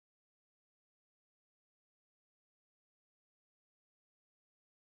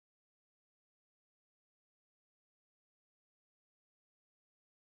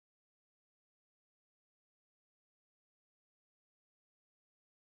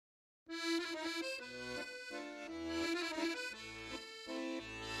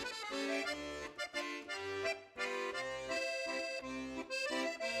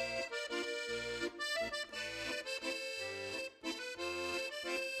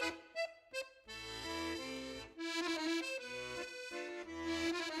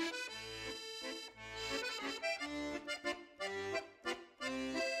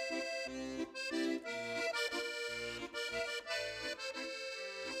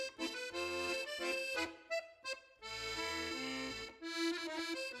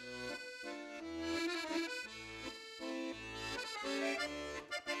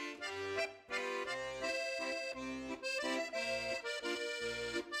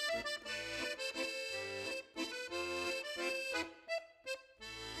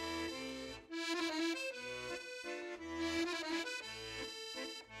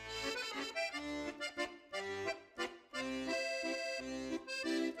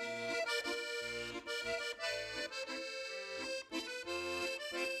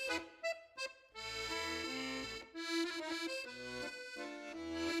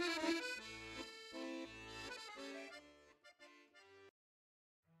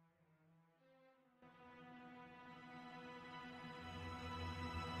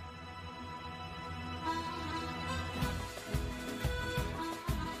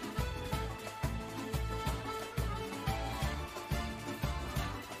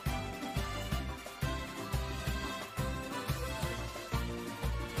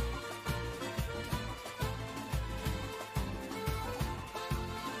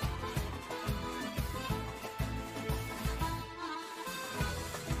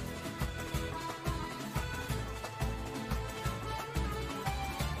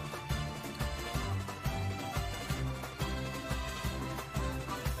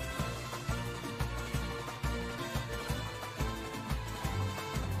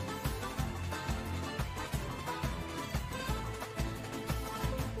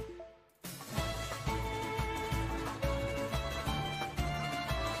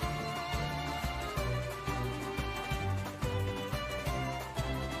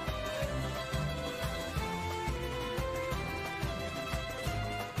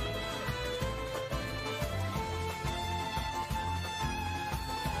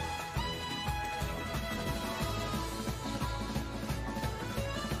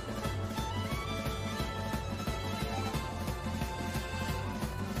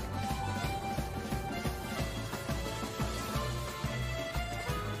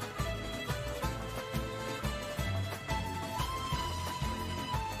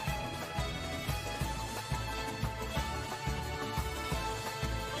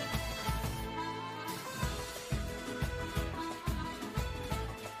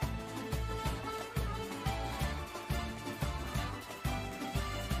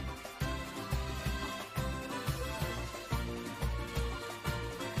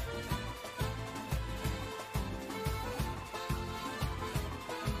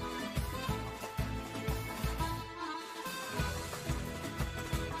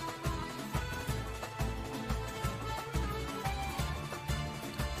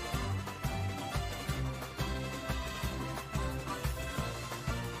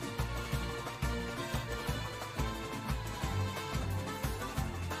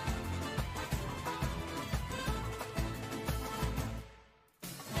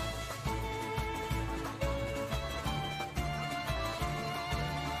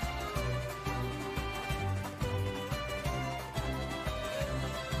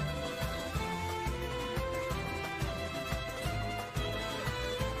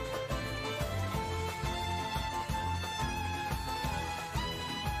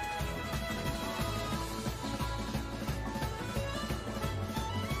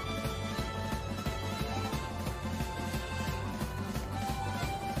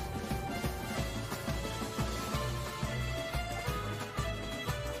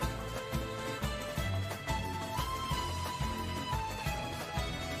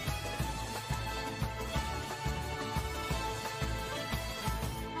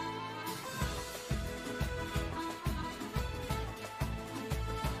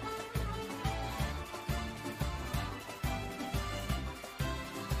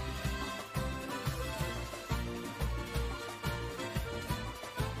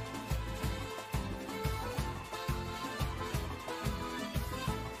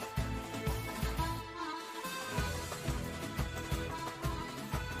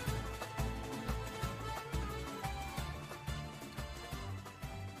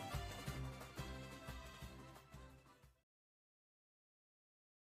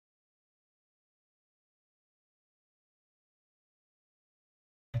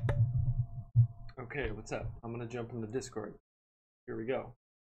Okay, what's up? I'm gonna jump into Discord. Here we go.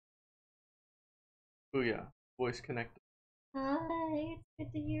 Booyah. Voice connected. Hi, it's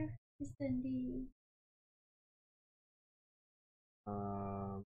good to hear you, Cindy.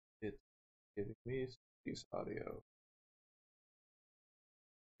 It's giving me this audio.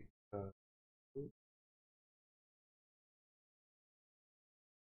 Uh,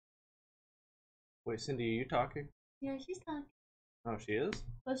 Wait, Cindy, are you talking? Yeah, she's talking. Oh, she is?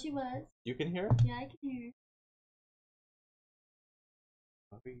 Well, she was. You can hear? Yeah, I can hear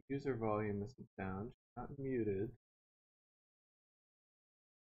Okay, user volume isn't down. She's not muted.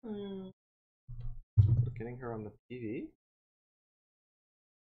 her. We're getting her on the TV?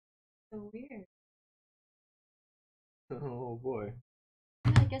 So weird. Oh boy.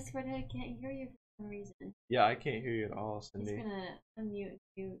 Yeah, I guess Redhead can't hear you for some reason. Yeah, I can't hear you at all, Cindy. He's gonna unmute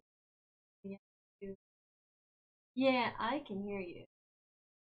you. Yeah, yeah, I can hear you.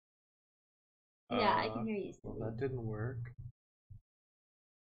 Yeah, I can hear you, Well, Cindy. that didn't work.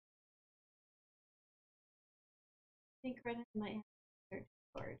 I think Redhead might have their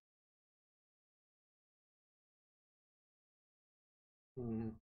Discord.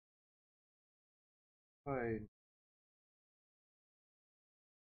 I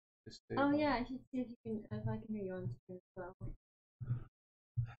Oh disable. yeah, I should see if I can hear you on stream as well.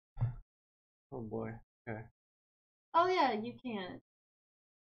 Oh boy. Okay. Oh yeah, you can't.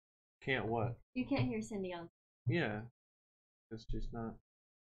 Can't what? You can't hear Cindy on. Yeah. Because she's not.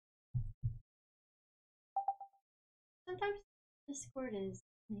 Sometimes Discord is.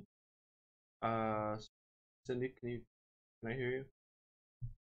 Uh, Cindy, can I hear you?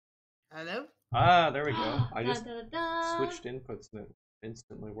 Hello? Ah, there we go. I Da, just da, da. switched inputs and it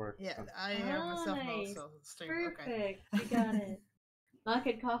instantly worked. Yeah, So. I have myself Nice. also stream. Perfect. Okay. You got it. Knock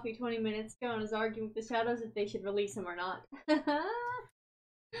had coffee 20 minutes ago and is arguing with the shadows if they should release him or not.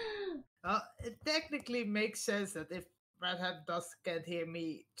 It technically makes sense that if Redhead can't hear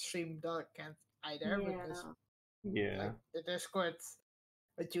me, stream dog can't either, because Yeah. like the Discord,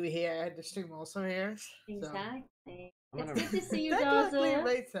 what you hear, the stream also hears. Exactly. I'm It's gonna- good to see you, Technically Daza.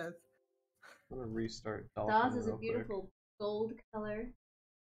 makes sense. I'm gonna restart Dolphin Daz is a real beautiful gold color.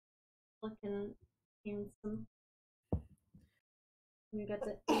 Looking handsome. We got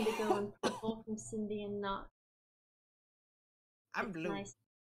the indigo and purple from Cindy and Not. I'm It's blue. nice. quick.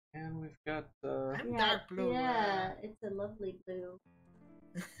 And we've got I'm dark blue. Yeah, it's a lovely blue.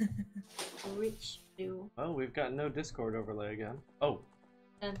 A rich blue. oh, we've got no Discord overlay again. Oh,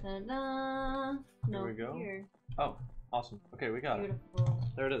 Dun, dun, dun. No we go. fear. oh, awesome. Okay, we got it. Beautiful.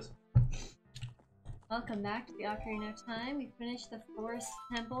 There it is. Welcome back to the Ocarina of Time. We finished the Forest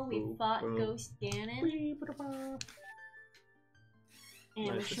Temple. We Boom, fought boom. Ghost Ganon. And we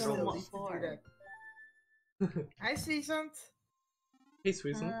Nice to showed him see what this. for. Hi, Seasoned. Hey,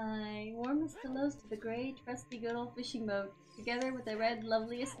 Susan. Hi. Warmest hellos to the grey, trusty good old fishing boat. Together with the red,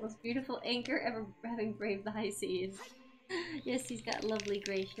 loveliest, most beautiful anchor ever having braved the high seas. Yes, he's got a lovely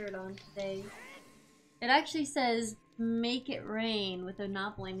grey shirt on today. It actually says, make it rain with a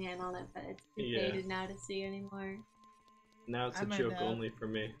Monopoly Man on it, but it's too Yeah. faded now to see anymore. Now it's I'm a in, joke only for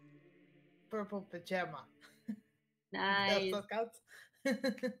me. Purple pajama. Nice. Does that count?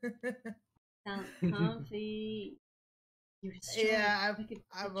 Sounds comfy. You destroyed Yeah, wicked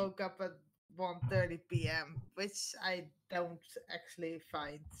I creature. woke up at 1:30 p.m., which I don't actually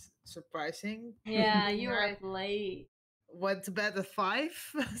find surprising. Yeah, considering you were I up late. went to bed at 5,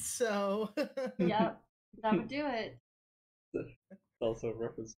 so Yep, that would do it. It's also a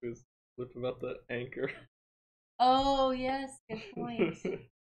reference to his flip about the anchor. Oh, yes, good point.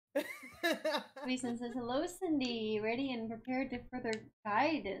 Reason says, hello, Cindy. Ready and prepared to further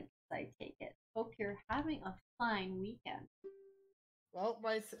guidance, I take it. Hope you're having a fine weekend. Well,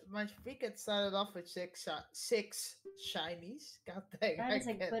 my weekend started off with six shinies. God dang, That is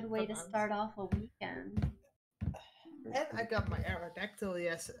a can't good way to pronounce. start off a weekend. And I got my Aerodactyl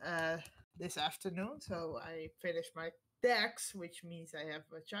this afternoon, so I finished my decks, which means I have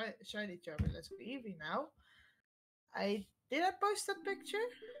a shiny Charmander Eevee now. Did I post that picture?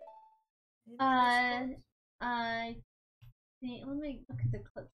 In Discord? I think, let me look at the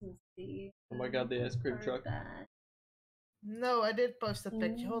clips and see. Oh my god, the ice cream Heard truck. that. No, I did post a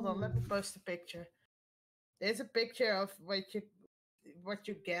picture. Hold on, let me Ooh. post a picture. There's a picture of what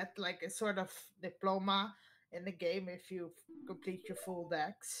you get, like a sort of diploma in the game if you complete your full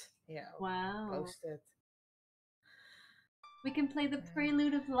decks. Yeah, I'll Wow. post it. We can play the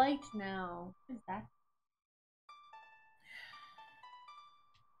Prelude of Light now. What is that?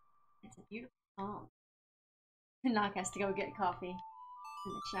 It's a beautiful song. Knock has to go get coffee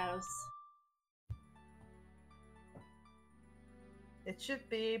in the shadows. It should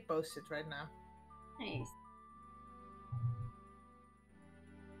be posted right now. Nice.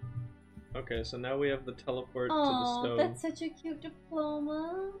 Okay, so now we have the teleport to the Oh, stone. that's such a cute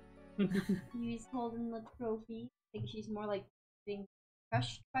diploma. He's holding the trophy. I think she's more like being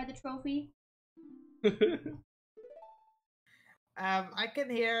crushed by the trophy. I can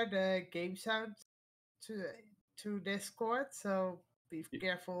hear the game sound to Discord, so be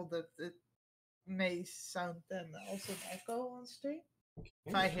careful that it may sound then also an echo on stream.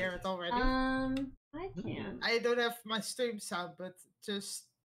 If I hear it already. I can. I don't have my stream sound, but just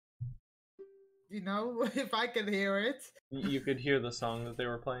if I can hear it. You could hear the song that they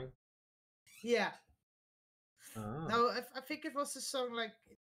were playing? Yeah. Oh. No, I think it was a song like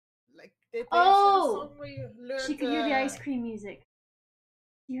they play a Oh! song where you learn. She could hear the ice cream music.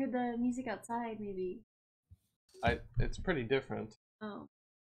 She heard the music outside, maybe. It's pretty different. Oh.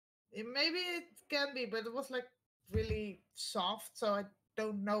 Maybe it can be, but it was like really soft, so I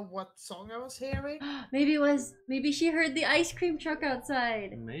don't know what song I was hearing. Maybe she heard the ice cream truck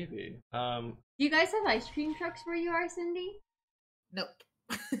outside. Maybe. Do you guys have ice cream trucks where you are, Cindy? Nope.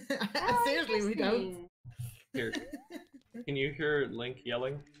 Oh, Seriously, we don't. interesting. Here. Can you hear Link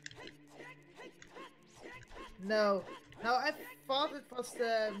yelling? No. No, I thought it was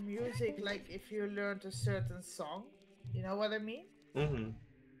the music, like if you learned a certain song. You know what I mean? Mm-hmm.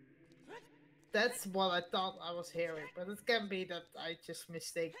 That's what I thought I was hearing, but it can be that I just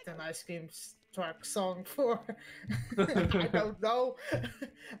mistaked an ice cream truck song for. I don't know.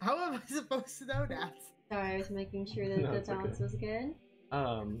 How am I supposed to know that? Sorry, I was making sure that No, the it's okay. balance was good.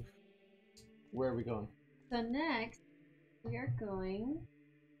 Where are we going? So next, we are going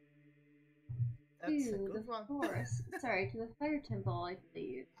That's a to good the one. forest. Sorry, to the fire temple, I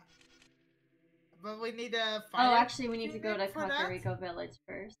believe. But we need a fire. Oh, actually, we need to go to for that? Kakariko Village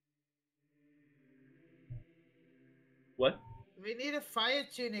first. What? We need a fire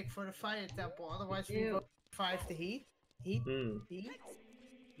tunic for the fire temple, otherwise we Ew. won't survive the heat. Heat? Mm. Heat?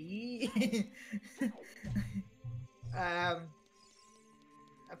 I'm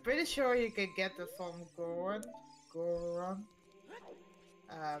pretty sure you can get it from Goron.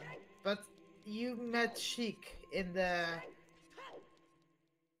 But you met Sheik in the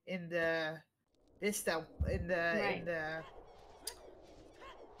this temple in the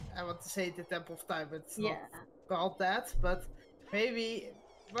I want to say the Temple of Time, but it's not called that. But maybe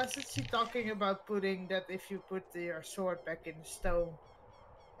wasn't she talking about putting that if you put your sword back in the stone,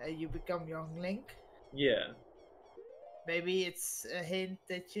 you become young Link? Yeah. Maybe it's a hint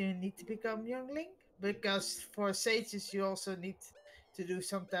that you need to become young Link, because for sages you also need to do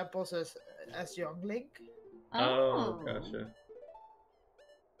some temples as young Link. Oh, gotcha.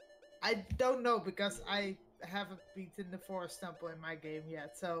 I don't know because I haven't beaten the forest temple in my game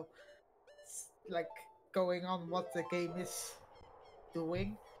yet, so it's like going on what the game is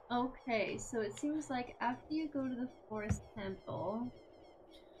doing. Okay, so it seems like after you go to the forest temple,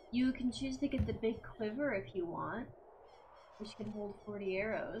 you can choose to get the big quiver if you want, which can hold 40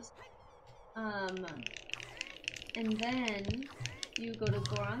 arrows. And then you go to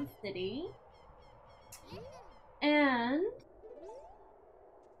Goron City, and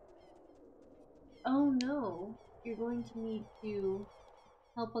oh no, you're going to need to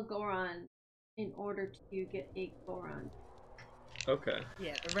help a Goron in order to get a Goron. Okay.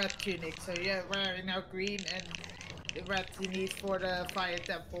 Yeah, the red tunic. So yeah, we're now green, and the red you need for the fire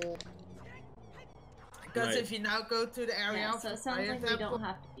temple. Because if you now go to the area of so the it sounds fire like we temple, don't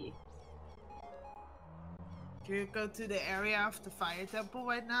have to be. if you go to the area of the fire temple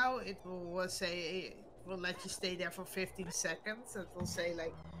right now, it will say it will let you stay there for 15 seconds. It will say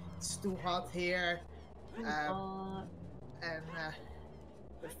like it's too hot here, and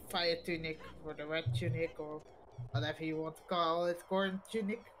the fire tunic or the red tunic or whatever you want to call it, corn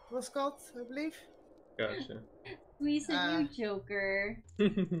tunic was called, I believe. Gotcha. Squeeze a new Joker.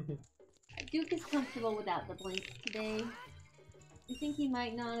 Duke is comfortable without the blanket today. I think he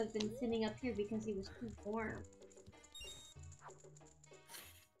might not have been sitting up here because he was too warm.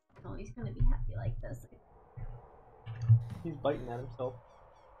 Oh, he's gonna be happy like this. He's biting at himself.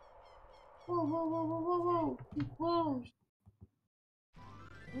 Whoa, whoa, whoa, whoa, whoa, whoa! Whoa!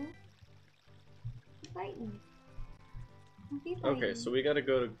 He's biting. Okay, so we gotta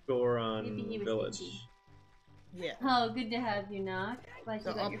go to Goron Village. Thinking. Yeah. Oh, good to have you, Knock. Glad So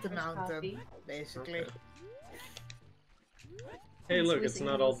you got up your the first mountain, coffee. basically. Okay. Hey, look, it's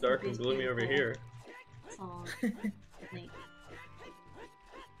not all dark and gloomy over here. Song.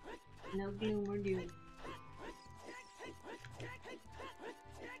 No gloom or doom.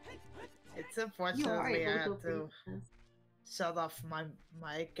 It's unfortunately I had to shut off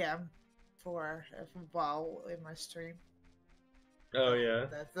my cam for a while in my stream. Oh yeah.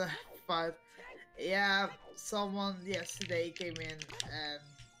 But Yeah, someone yesterday came in and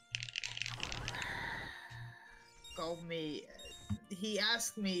called me. He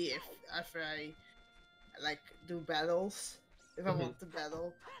asked me if I like do battles, if I Mhm. want to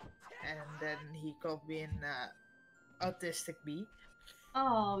battle, and then he called me an autistic bee.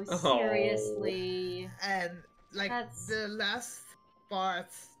 Oh, Oh. seriously. And like That's the last part,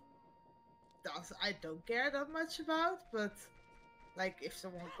 I don't care that much about, but like if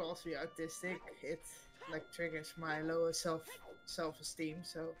someone calls me autistic, it like triggers my lower self esteem.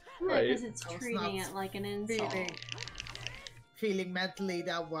 So yeah, Right. because it's I was not treating it like an feeling insult. feeling mentally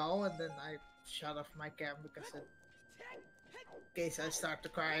that well, and then I shut off my cam because in case I start to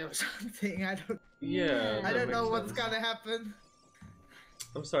cry or something, Yeah, I that don't know makes what's sense. gonna happen.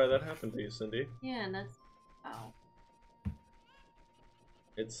 I'm sorry that happened to you, Cindy. Yeah, that's wow.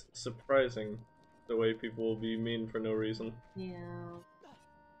 It's surprising the way people will be mean for no reason. Yeah.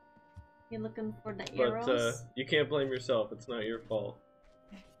 You looking for the But arrows? you can't blame yourself. It's not your fault.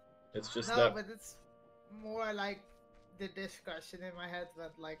 It's just No, that. but it's more like the discussion in my head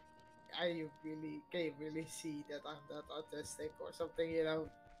went like, can you really see that I'm that autistic or something? You know,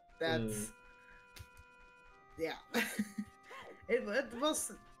 Mm, that's yeah. It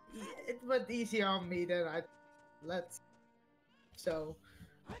went easier on me than I let. So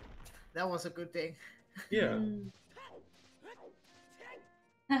that was a good thing. yeah.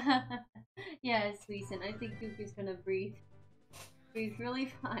 Yeah, it's decent. I think Goofy's gonna breathe really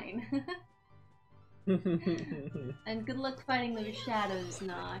fine. And good luck fighting those shadows,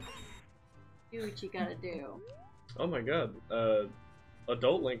 Nock. Do what you gotta do. Oh my god.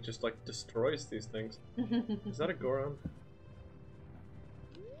 Adult Link just like destroys these things. Is that a Goron?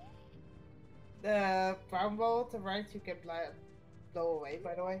 The brown ball to right you can blow away.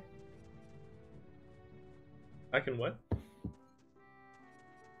 By the way, I can what?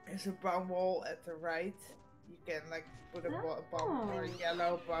 there's a brown wall at the right. You can like put a bomb or Oh.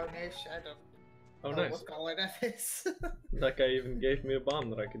 yellow brownish. I don't Oh, know nice. what color that is. That guy even gave me a bomb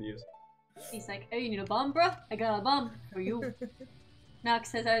that I could use. He's like, oh, you need a bomb, bro? I got a bomb for you. Nock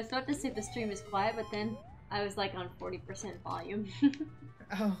says, I was about to say the stream is quiet, but then I was like on 40% volume.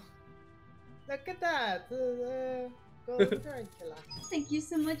 Oh, look at that! Golden tarantula. Thank you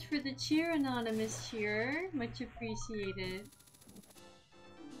so much for the cheer, Anonymous Cheer. Much appreciated.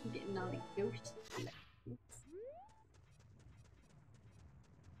 I'm getting all the ghost.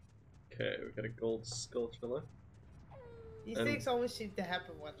 Okay, we got a gold sculpture left. These And- things always seem to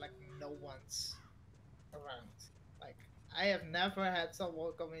happen when like no one's around. Like I have never had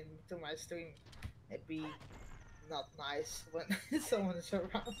someone come into my stream and be not nice when someone is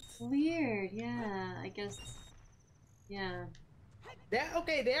around. Weird, yeah. I guess, yeah. There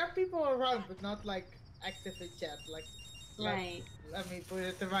are people around, but not like active in chat. Like, Right, let me put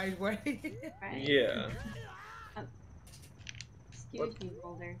it the right way. right. Yeah. Excuse me,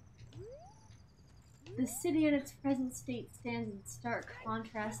 Boulder. The city in its present state stands in stark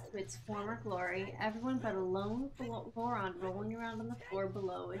contrast to its former glory. Everyone but a lone Goron rolling around on the floor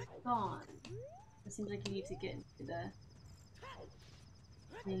below is gone. It seems like you need to get into the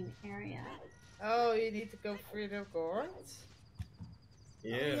main area. Oh, you need to go through the gourds?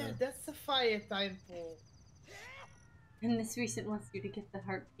 Yeah. Oh, yeah, that's the fire time pool. And this recent wants you to get the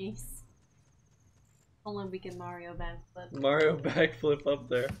heart piece. Only we can Mario backflip. Mario backflip up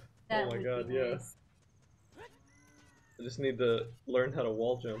there. That Oh my would god, be yeah. nice. I just need to learn how to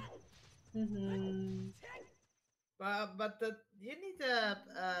wall jump. Mm-hmm. But you need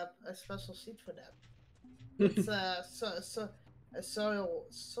a special seat for that. It's a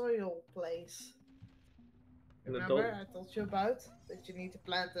soil place. An Remember adult. I told you about that you need to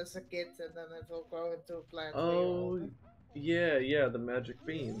plant as a kid and then it will grow into a plant. when you're Oh, older. yeah, the magic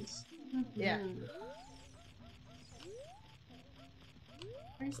beans. Yeah.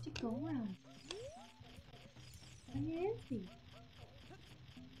 Where's the Goron? Where is he?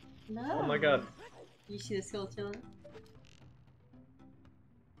 No. Oh my god. You see the skull chilling?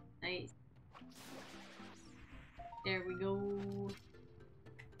 Nice. There we go.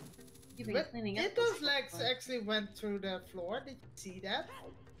 You've been But cleaning up did this those legs before. actually went through the floor? Did you see that?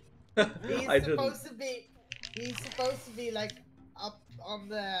 I didn't. He's supposed to be like up on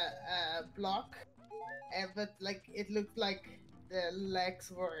the block, but like it looked like the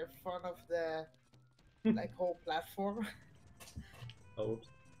legs were in front of the like whole platform. Oh,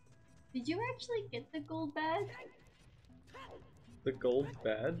 Did you actually get the gold badge? the gold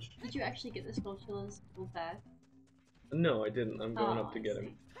badge? Did you actually get the Skulltulas gold badge? No, I didn't. I'm going Oh, up to I get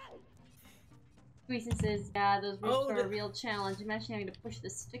see. Gleason says, yeah, those roofs Oh, are the- a real challenge. Imagine having to push the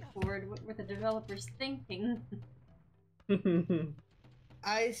stick forward. What were the developers thinking? him.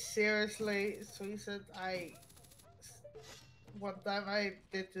 I seriously, Suicide, one time I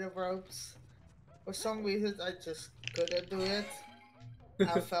did the ropes. For some reason, I just couldn't do it.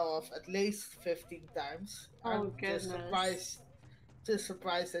 I fell off at least 15 times. Oh I'm goodness. just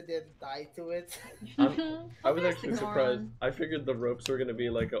surprised I didn't die to it. I was actually surprised. I figured the ropes were gonna be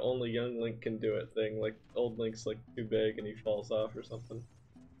like a only young Link can do it thing, like old Link's like too big and he falls off or something.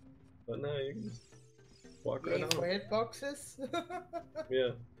 But no, you can just walk right Yay on. for hitboxes.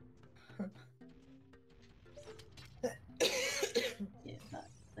 Yeah. Yeah,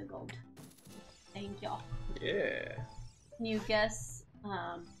 that's the gold. Thank y'all. Yeah. Can you guess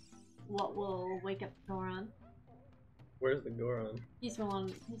what will wake up Goron? Where's the Goron? He's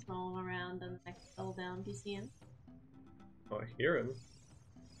rolling around on the next level down. Do you see him? Oh, I hear him.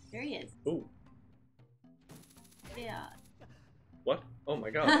 There he is. Ooh. Yeah. What? Oh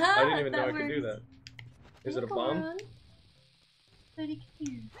my god. I didn't even know That I could do works. that. Is it a bomb? Goron. Buddy, come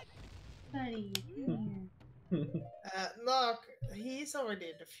here. Buddy, come here. Look, he's already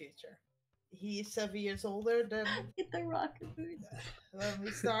in the future. He's 7 years older than Get the rocket boots. when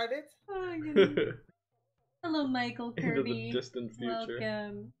we started. Oh my goodness. Hello, Michael Into Kirby. the distant future.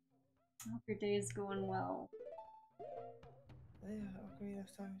 Welcome. Hope your day is going well.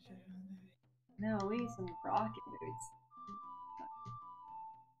 No, we need some rocket boots.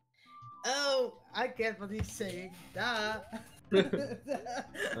 Oh, I get what he's saying. Duh.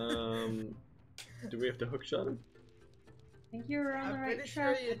 Do we have to hookshot him? I think you're on the I'm right pretty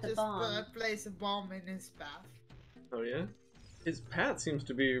track sure you with the just bomb. place a bomb in his path. Oh yeah? His path seems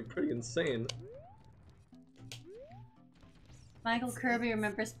to be pretty insane. Michael Kirby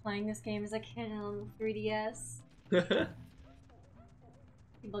remembers playing this game as a kid on 3DS.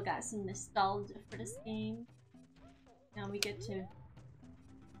 People got some nostalgia for this game. Now we get to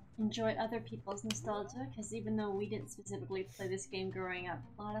enjoy other people's nostalgia, because even though we didn't specifically play this game growing up,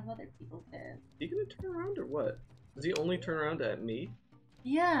 a lot of other people did. He gonna turn around or what? Does he only turn around at me?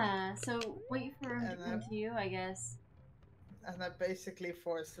 Yeah, so wait for him to come to you, I guess. And I basically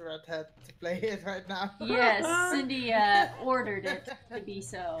forced Redhead to play it right now. Yes, Cindy ordered it to be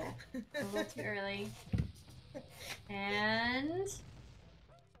so. A little too early. And...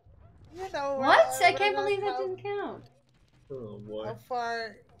 You know, What? I can't Redhead, believe that didn't count. Oh boy. How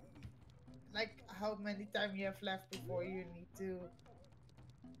far, like, how many time you have left before you need to,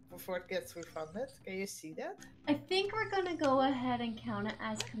 before it gets refunded? Can you see that? I think we're gonna go ahead and count it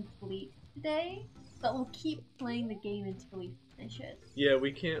as complete today, but we'll keep playing the game until we finish it. Yeah,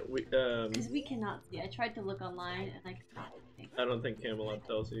 we can't. Because we cannot see. I tried to look online and I could not see. I don't think Camelot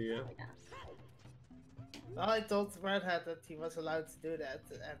tells you. Yeah. Yeah. Well, I told Redhead that he was allowed to do that,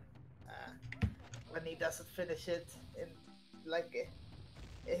 and when he doesn't finish it, in like,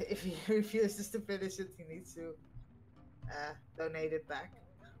 if he refuses to finish it, he needs to donate it back.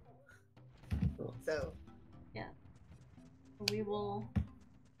 So. Yeah. We will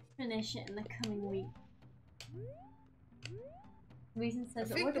finish it in the coming week. Reason I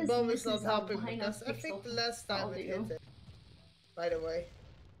says, think what the does bomb is Mrs. not helping Albino because I think Pixel the last time I'll it do? hit it. By the way.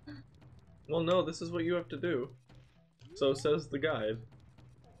 Well, no, this is what you have to do. So says the guide.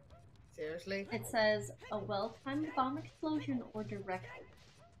 Seriously? It says, a well-timed bomb explosion or direct.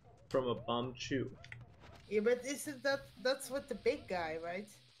 From a bomb chew. Yeah, but isn't that's with the big guy, right?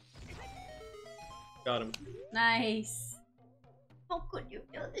 Got him. Nice. How could you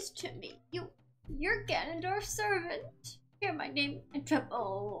do this to me? You're Ganondorf's servant. Hear my name in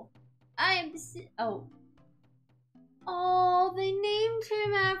trouble. I am the Oh, they named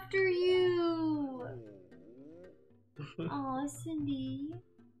him after you. Oh, Cindy.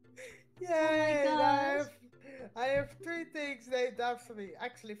 Yay! Oh my gosh. I have 3 things named after me.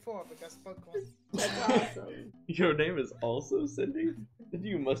 Actually 4 because Pokemon. That's awesome. Your name is also Cindy? Then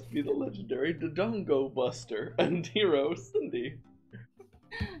you must be the legendary Dodongo Buster and hero Cindy.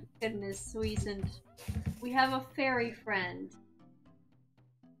 Goodness, sweetened. We have a fairy friend.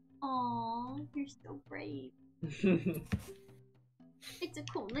 Aw, you're so brave. It's a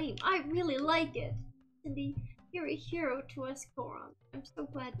cool name. I really like it. Cindy, you're a hero to us, Goron. I'm so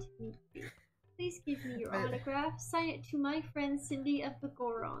glad to meet you. Please give me your autograph. Sign it to my friend Cindy of the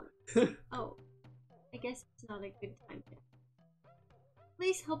Goron. Oh, I guess it's not a good time yet.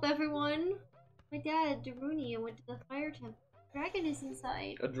 Please help everyone. My dad, Darunia, went to the fire temple. The dragon is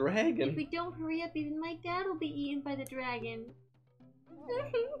inside. A dragon? If we don't hurry up, even my dad will be eaten by the dragon.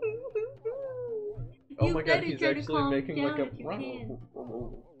 Oh You my god, better he's try to actually calm making down like a... if you can.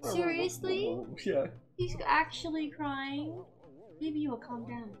 Seriously? Yeah. He's actually crying. Maybe you will calm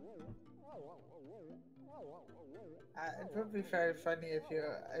down. It would be very funny if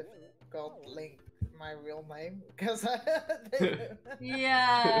called Link my real name because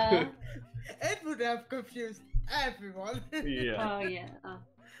Yeah. it would have confused everyone. Yeah. Oh yeah.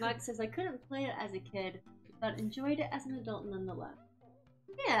 Max says I couldn't play it as a kid, but enjoyed it as an adult nonetheless.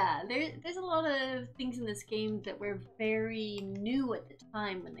 Yeah, there's a lot of things in this game that were very new at the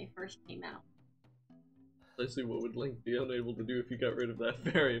time when they first came out. Precisely what would Link be unable to do if you got rid of that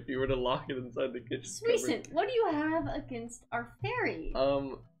fairy, if you were to lock it inside the kitchen Recent, what do you have against our fairy?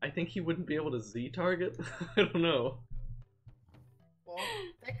 I think he wouldn't be able to Z-target? I don't know. Well,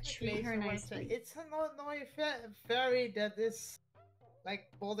 technically, Treat her nicely. it's an annoying fairy that is like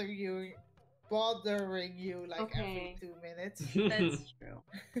bothering you like every 2 minutes. That's true.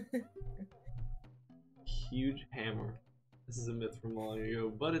 Huge hammer. This is a myth from long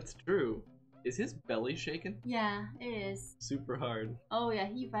ago, but it's true. Is his belly shaking? Yeah, it is. Super hard. Oh yeah,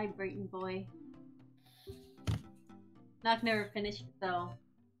 he vibrating boy. Knock never finished it though.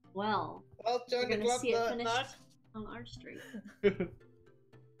 Well, Join we're the gonna club, see it finished Knock. on our street.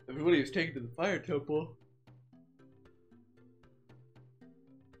 Everybody was taken to the fire, Topo.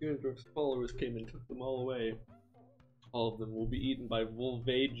 Ganondorf's followers came and took them all away. All of them will be eaten by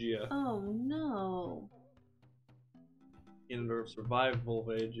Volvagia. Oh no. Ganondorf survived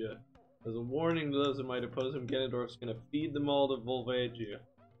Volvagia. As a warning to those who might oppose him, Ganondorf's gonna feed them all to Volvagia.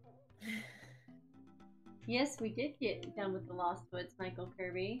 Yes, we did get done with the Lost Woods, Michael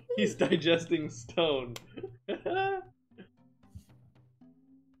Kirby. He's digesting stone.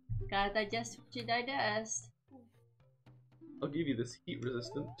 Gotta digest what you digest. I'll give you this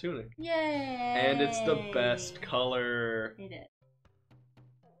heat-resistant tunic. Yay! And it's the best color. It is.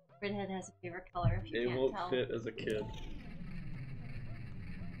 Redhead has a favorite color, if you It can't won't tell. fit as a kid.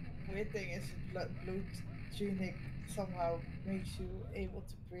 Weird thing is, blue tunic somehow makes you able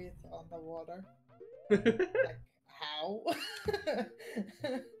to breathe underwater. Like, how?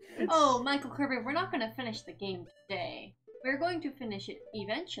 Oh, Michael Kirby, we're not going to finish the game today. We're going to finish it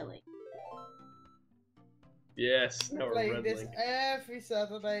eventually. Yes, now we're playing Red this Link. every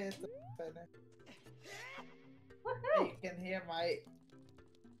Saturday at the center. Woohoo! You can hear my...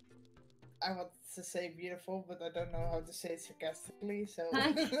 I want to say beautiful, but I don't know how to say it sarcastically, so...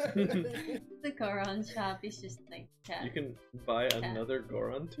 The Goron shop is just like cat. You can buy another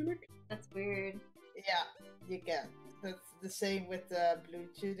Goron tunic? That's weird. Yeah, you can. That's the same with the blue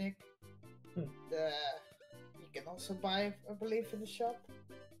tunic. Hmm. You can also buy, I believe, in the shop.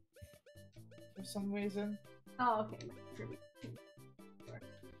 For some reason. Oh, okay.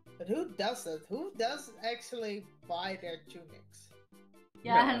 But who does that? Who does actually buy their tunics?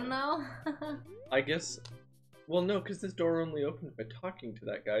 Yeah, I don't know. I guess... Well, no, because this door only opened by talking to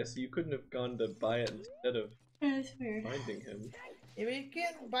that guy, so you couldn't have gone to buy it instead of That's weird. finding him. Yeah, but you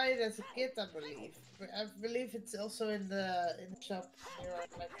can buy it as a kid, I believe. I believe it's also in the shop you're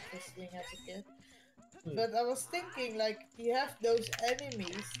like visiting as a kid. Hmm. But I was thinking, like, you have those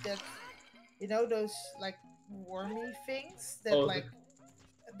enemies that, you know, those like wormy things that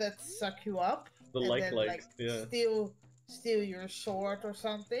that suck you up. The and then, like, yeah. Steal your sword or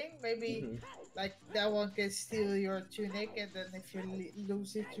something. Maybe like that one can steal your tunic, and then if you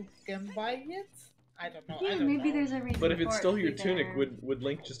lose it, you can buy it. I don't know. Yeah, maybe there's a reason. But if it for stole to your be tunic, there. would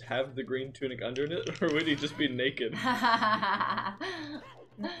Link just have the green tunic under it, or would he just be naked? Can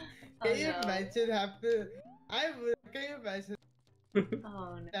you no. imagine Can you imagine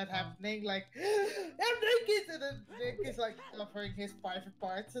Oh no. that happening? Like, I'm naked, and then Nick is like covering his private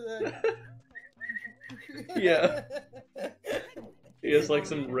parts. Yeah. He has like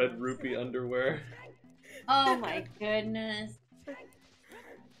some red rupee underwear. Oh my goodness.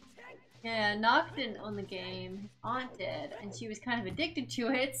 Yeah, Noct didn't own the game. His aunt did, and she was kind of addicted to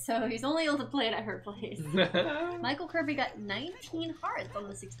it, so he's only able to play it at her place. Michael Kirby got 19 hearts on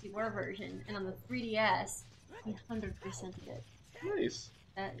the 64 version, and on the 3DS, he 100%ed it. Nice.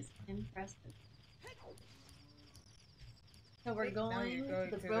 That is impressive. So we're Now going you're to going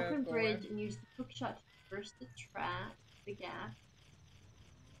the to broken the bridge Goron. and use the hook shot to burst the trap, the gap.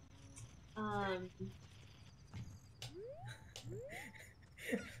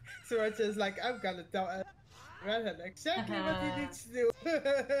 So it's just like, I'm gonna tell Redhead exactly what he needs to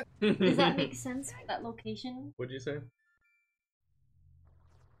do. Does that make sense? That location? What'd you say?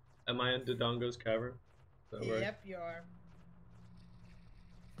 Am I in Dodongo's cavern? Is that where, Yep, you are.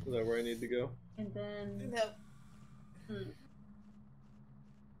 is that where I need to go? And then... No.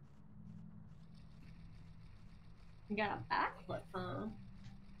 You got a backflip, huh?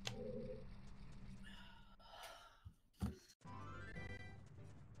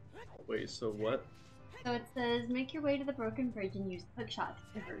 Wait, so what? So it says, make your way to the broken bridge and use the hookshot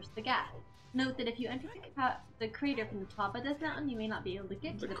to traverse the gap. Note that if you enter the crater from the top of this mountain, you may not be able to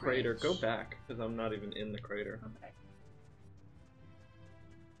get to the crater. bridge. Go back, because I'm not even in the crater. Okay.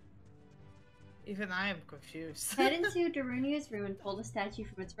 Even I am confused. Head into Darunia's room and pull the statue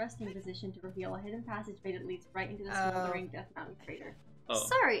from its resting position to reveal a hidden passageway that leads right into the smoldering Death Mountain crater. Oh.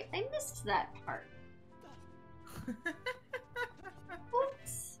 Sorry, I missed that part.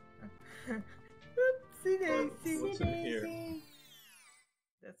 Oops. Oopsie daisy. What's in here?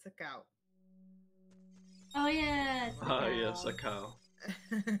 That's a cow. Oh yeah, it's the Ah, cow. yes, a cow.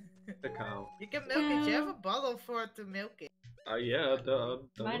 A cow. You can milk it. You have a bottle for it to milk it. Yeah, duh.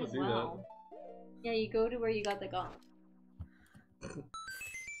 Don't Might want as to do well. Yeah, you go to where you got the gauntlet. that.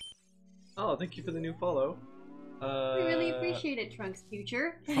 Oh, thank you for the new follow. We really appreciate it, Trunks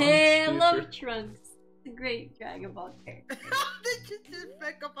Future. Trunks Hey, I Future. love Trunks. It's a great Dragon Ball character. Did you just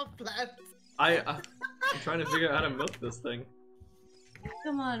pick up a plant? I'm trying to figure out how to milk this thing.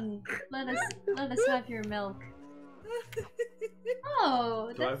 Come on, let us have your milk.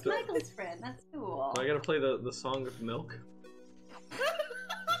 Oh, Do I that's have to- Michael's friend. That's cool. I gotta play the song of milk.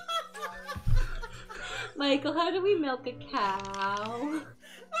 Michael, how do we milk a cow?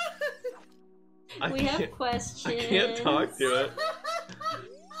 We have questions. I can't talk to it.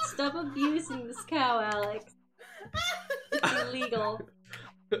 Stop abusing this cow, Alex. It's illegal.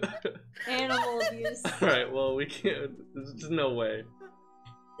 Animal abuse. Alright, well, we can't. There's just no way.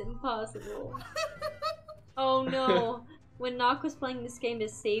 It's impossible. Oh no. When Nock was playing this game,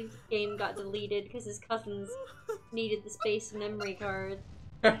 his saved game got deleted because his cousins needed the space and memory card.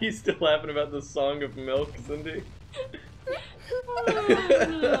 Are you still laughing about the song of milk, Cindy? Oh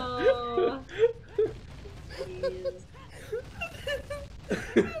no. Jeez.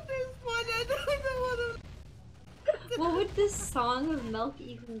 What would this song of milk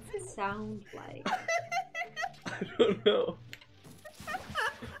even sound like? I don't know.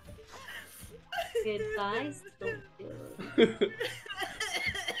 Goodbye, Stilton.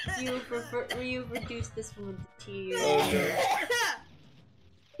 You've reduced this one to tears. Oh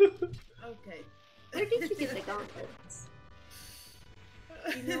Okay. Where did you get the gauntlets?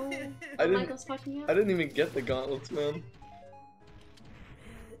 You know I what didn't- Michael's talking no. I about? didn't even get the gauntlets, man.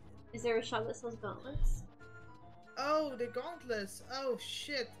 Is there a shop that sells gauntlets? Oh, the gauntlets. Oh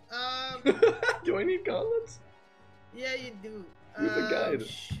shit. Do I need gauntlets? Yeah, you do. Where's the guide?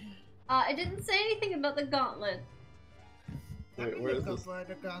 I didn't say anything about the gauntlet Wait, where is this? Where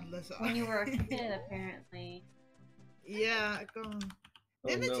the gauntlets are. when you were a kid, apparently. Yeah, I go. Oh,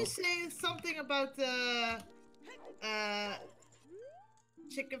 Didn't no. you say something about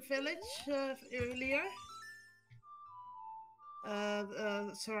Chicken Village earlier?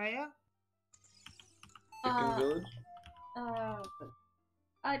 Soraya? Chicken Village?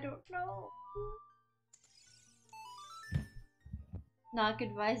 I don't know. Nock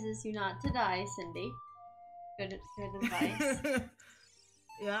advises you not to die, Cindy. Good advice.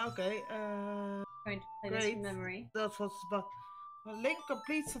 Yeah, okay. Trying to play this Great. from memory. That's what it's about. When Link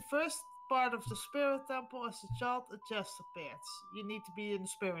completes the first part of the Spirit Temple as a child, it just appears. You need to be in the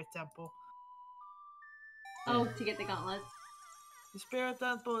Spirit Temple. Oh, to get the gauntlet. The Spirit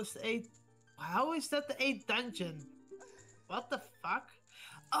Temple is the 8th. How is that the 8th dungeon? What the fuck?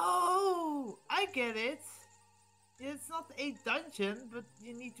 Oh, I get it. It's not the 8th dungeon, but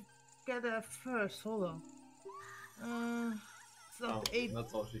you need to get there first. Hold on. It's not the 8th.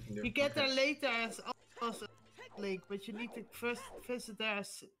 That's all she can do. You get Okay. there later as also Link, but you need to first visit there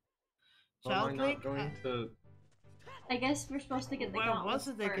as Well, am I Child not Link. going to... I guess we're supposed to get the Where gauntlet was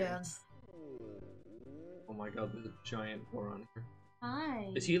it again? first. Oh my god, there's a giant Goron here. Hi.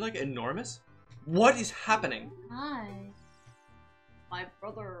 Is he like enormous? What is happening? Hi. My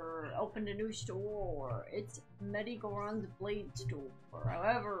brother opened a new store. It's Medigoron's Blade Store.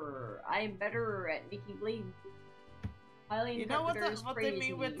 However, I'm better at making blades. Highly You know what, interpreters what they praise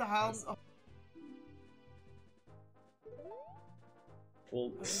mean me. with the house of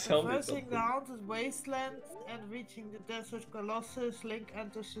Well, tell me traversing something. the haunted wasteland and reaching the desert colossus, Link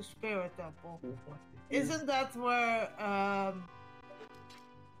enters the Spirit Temple. Isn't that where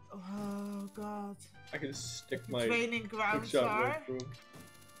oh god, I can just stick the my training grounds shot are? right through.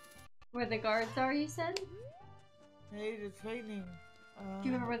 Where the guards are, you said? Hey, the training. Do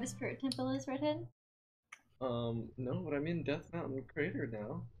you remember where the Spirit Temple is, Redhead? No, but I'm in Death Mountain Crater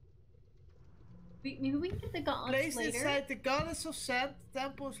now. Maybe we can get the gauntlets Placed later. inside the Goddess of Sand, the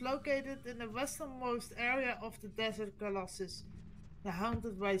temple is located in the westernmost area of the Desert Colossus, the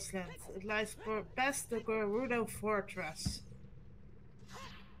Haunted Wasteland. It lies past the Gerudo Fortress.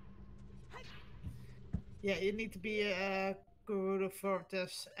 Yeah, you need to be a Gerudo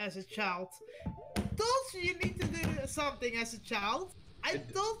Fortress as a child. told you need to do something as a child. I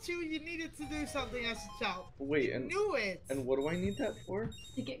told you needed to do something as a child. Wait, you knew it. And what do I need that for?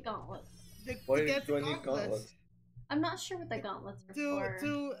 To get gauntlets. Why do I need gauntlets? I'm not sure what the gauntlets are for.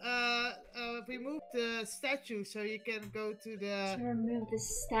 To remove the statue so you can go to the... To remove the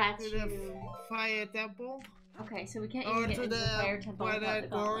statue. To the fire temple. Okay, so we can't even get into the fire temple where without the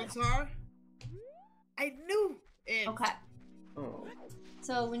the gauntlets. are. I knew it. Okay. Oh.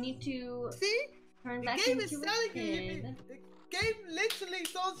 So we need to turn back game into is a telling kid. the game literally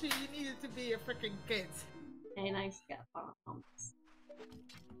told you needed to be a freaking kid. Okay, nice. Got bombs.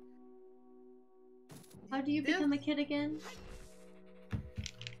 How do you become a kid again?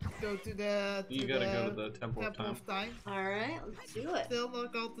 Go to the... You gotta go to the Temple of Time. Alright, let's do it. Still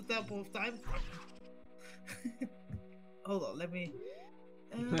not called the Temple of Time. Hold on, let me...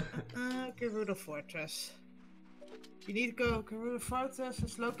 Gerudo Fortress. You need to go... Gerudo Fortress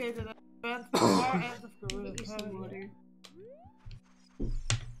is located at the far end of Gerudo.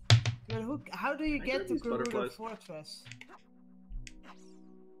 How do you get to Gerudo Fortress?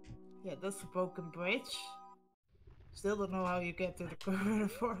 Yeah, that's the broken bridge. Still don't know how you get to the Gerudo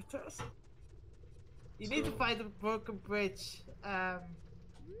Fortress. You need to find the broken bridge. I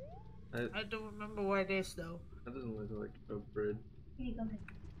don't remember where it is though. That doesn't look like a bridge. Okay, go ahead.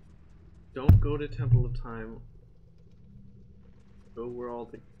 Don't go to Temple of Time. Go where all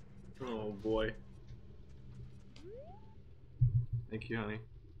the... Oh boy. Thank you, honey.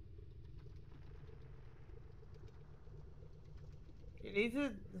 You need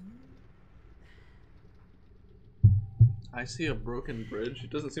to... I see a broken bridge.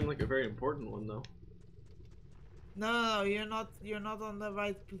 It doesn't seem like a very important one though. No, you're not on the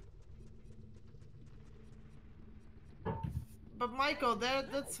right... But Michael,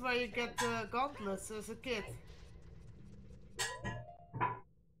 that's where you get the gauntlets as a kid.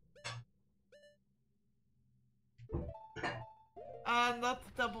 Not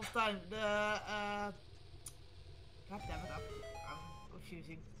the Temple of Time. The God damn it, I'm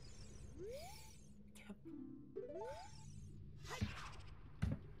confusing.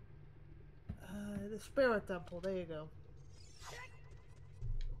 The Spirit Temple. There you go.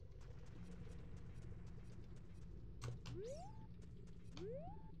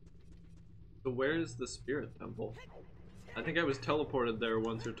 So where is the Spirit Temple? I think I was teleported there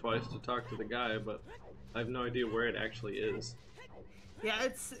once or twice to talk to the guy, but I have no idea where it actually is. Yeah,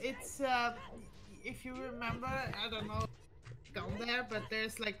 it's if you remember, I don't know, gone there, but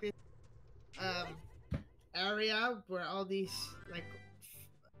there's like this area where all these like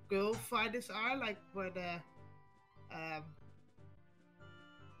girl fighters are, like where the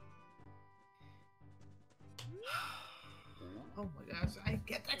oh my gosh, I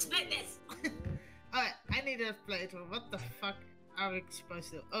can't explain this. Alright, I need a playthrough. What the fuck are we supposed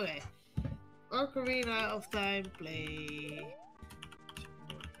to do? Okay. Ocarina of Time play.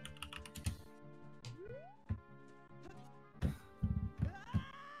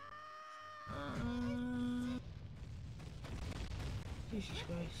 Jesus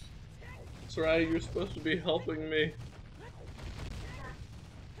Christ. Soraya, you're supposed to be helping me.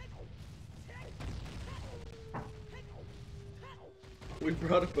 We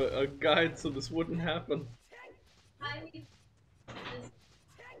brought up a guide so this wouldn't happen. I'm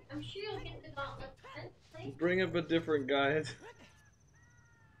sure you'll get the gauntlet. Bring up a different guide.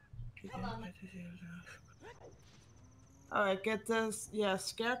 Alright, get this. Yeah,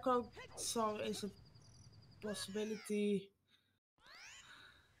 Scarecrow song is a possibility.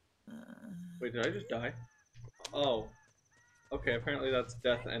 Wait, did I just die? Oh. Okay, apparently that's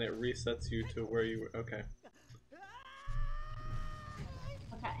death and it resets you to where you were. Okay.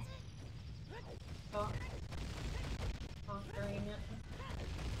 Okay. Conquering it.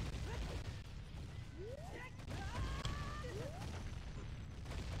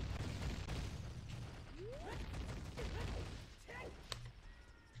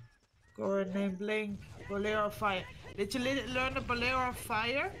 Goran named Blink, Bolero of Fire. Did you learn the Bolero of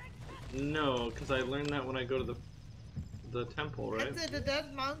Fire? No, because I learned that when I go to the temple, right? Enter the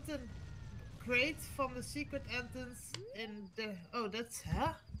Dead Mountain Crate from the secret entrance in the... Oh, that's...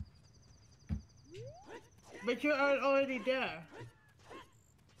 Huh? But you are already there.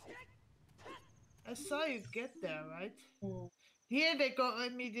 I saw you get there, right? Here they go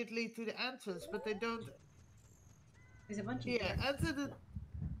immediately to the entrance, but they don't... There's a bunch of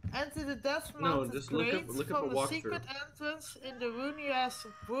Enter the Death Mountain no, just Crate look up from a the secret entrance in the Runias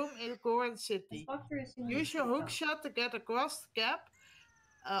room in Goron City. Use your hookshot to get across the gap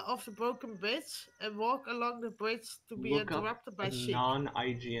of the broken bridge and walk along the bridge to be interrupted by Sheik.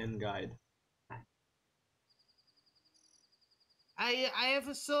 Non-IGN guide. I have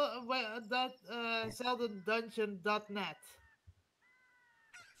a zeldendungeon.net.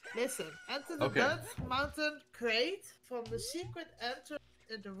 Listen, enter the Okay. Death Mountain crate from the secret entrance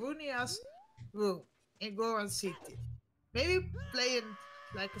in the Runia's room in Goron City. Maybe play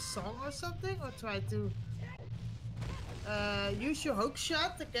like a song or something, or try to use your hook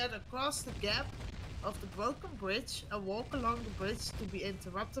shot to get across the gap of the broken bridge and walk along the bridge to be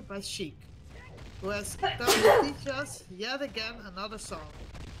interrupted by Sheik, who has come to teach us yet again another song.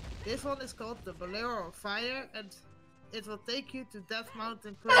 This one is called the Bolero of Fire, and it will take you to Death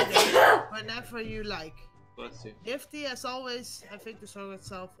Mountain Crater whenever you like. Bless you. Nifty as always. I think the song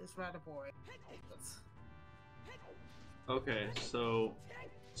itself is rather boring. Okay, so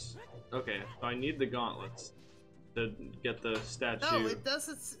I need the gauntlets to get the statue. No, it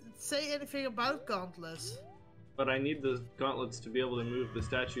doesn't say anything about gauntlets. But I need the gauntlets to be able to move the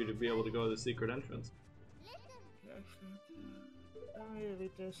statue to be able to go to the secret entrance. Let me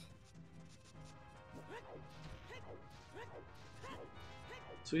read this.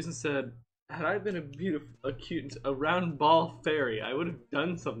 Susan said, "Had I been a round ball fairy, I would have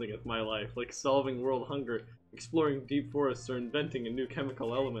done something with my life, like solving world hunger, exploring deep forests, or inventing a new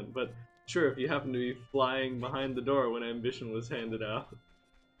chemical element. But sure, if you happen to be flying behind the door when ambition was handed out."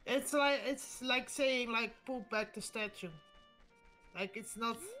 It's like saying like pull back the statue. Like it's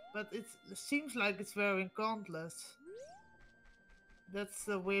not, but it seems like it's wearing gauntlets. That's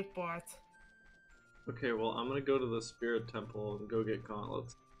the weird part. Okay, well, I'm gonna go to the spirit temple and go get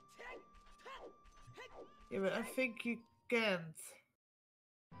gauntlets. Yeah, but I think you can't.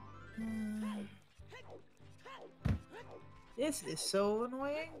 This is so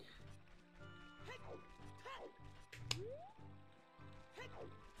annoying.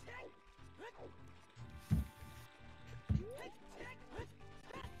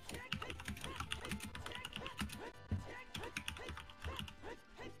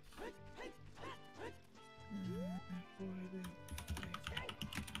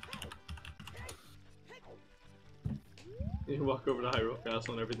 You walk over to Hyrule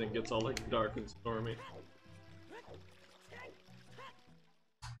Castle and everything gets all like dark and stormy.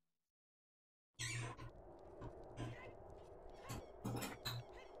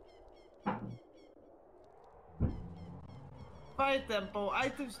 Fire Temple.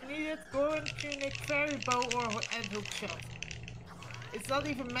 Items needed: Goron Tunic, Fairy Bow, and Hookshot. It's not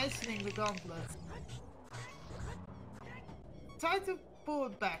even mentioning the gauntlet. Try to pull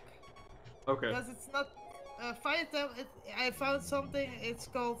it back. Okay. Because it's not... Fire Temple... I found something, it's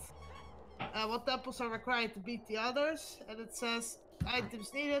called... what temples are required to beat the others. And it says...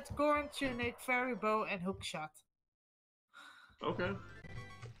 Items needed: Goron Tunic, Fairy Bow, and Hookshot. Okay.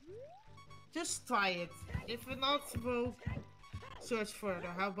 Just try it. If not, we'll search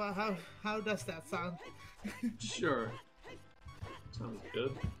further. How does that sound? Sure. Sounds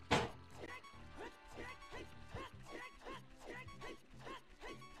good.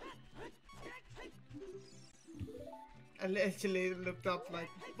 I literally looked up like,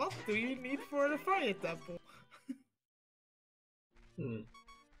 what do you need for the Fire Temple? Hmm.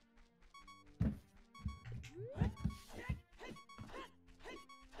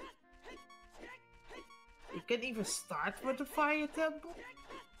 You can even start with the Fire Temple?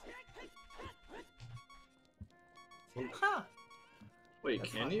 Huh. Wait,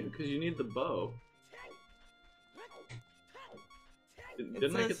 That's can fine. you? Because you need the bow. It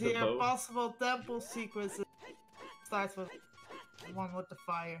Didn't I says get the here bow? possible temple sequences. Starts with the one with the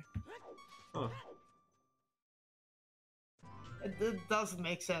fire. Huh. It doesn't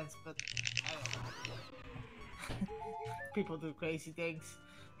make sense, but I don't know. People do crazy things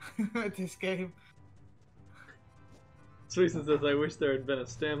with this game. Susan says, "I wish there had been a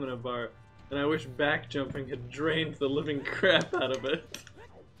stamina bar, and I wish back jumping had drained the living crap out of it."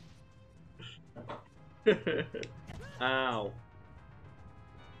 Ow.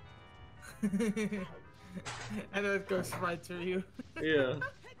 And then it goes right through you. Yeah.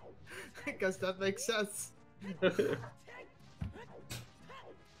 I guess that makes sense.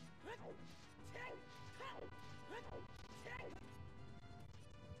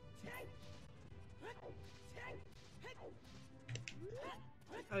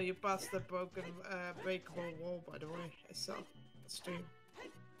 Oh, you passed the broken, breakable wall, by the way. I saw the stream.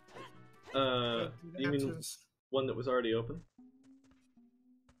 You mean one that was already open?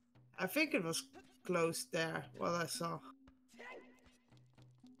 I think it was closed there, what I saw.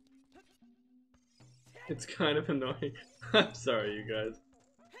 It's kind of annoying. I'm sorry, you guys.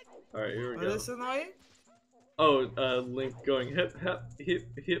 Alright, here we go. What is annoying? Oh, Link going hip, hip, hip,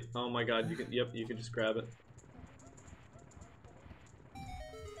 hip. Oh my god, you can, yep, you can just grab it.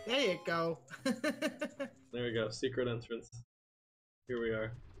 There you go. There we go, secret entrance. Here we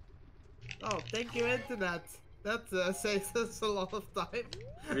are. Oh, thank you, internet. That saves us a lot of time.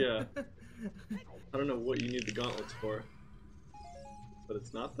 Yeah. I don't know what you need the gauntlets for, but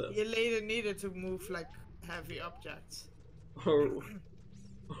it's not this. You later needed to move like heavy objects. Or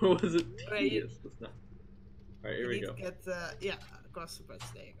was it Right, tedious? It's not. Alright, here You we need go. to get yeah, across the bridge.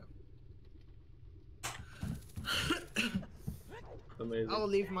 There you go. Amazing. I'll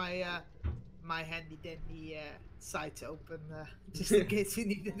leave my my handy dandy sites open just in case we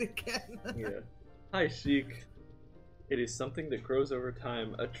need it again. Yeah. Hi, Sheik. It is something that grows over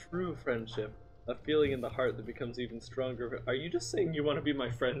time, a true friendship, a feeling in the heart that becomes even stronger. Are you just saying you want to be my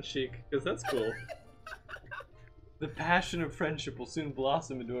friend, Sheik? Because that's cool. The passion of friendship will soon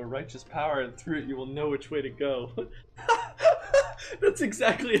blossom into a righteous power, and through it you will know which way to go. That's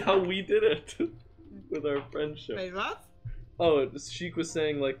exactly how we did it with our friendship. Wait, what? Oh, Sheik was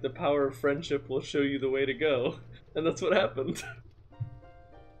saying, like, the power of friendship will show you the way to go. And that's what happened.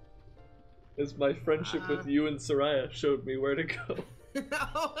 As my friendship with you and Soraya showed me where to go.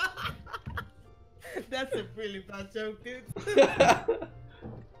 That's a really bad joke, dude.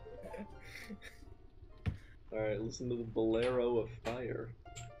 Alright, listen to the Bolero of Fire.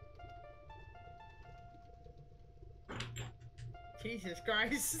 Jesus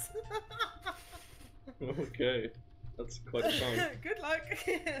Christ. Okay, that's quite a song. Good luck.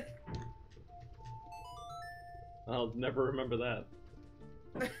 I'll never remember that.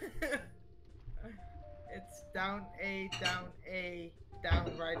 It's down A, down A,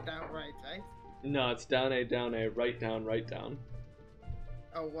 down, right, right? No, it's down A, right down.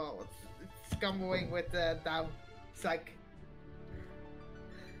 Oh, well, it's comboing with down. It's like...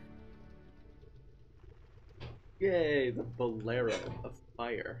 Yay, the Bolero of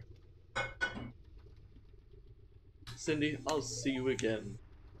Fire. Cindy, I'll see you again.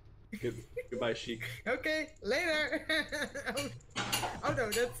 Goodbye, Sheik. Okay, later! Oh no,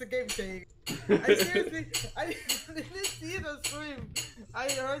 that's the game saying. I seriously, I didn't see it on stream. I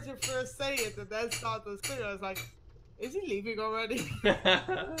heard you first say it and then saw it on screen. I was like, is he leaving already?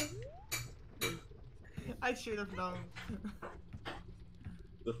 I should have known.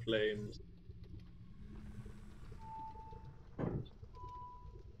 The flames.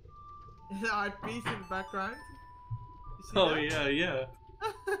 The art piece in the background. You see Oh, that? yeah.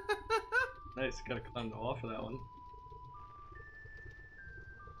 Nice, gotta climb the wall for that one.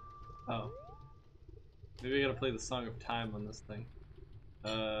 Oh. Maybe I gotta play the Song of Time on this thing.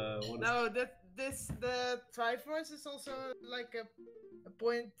 What is... No, the Triforce is also like a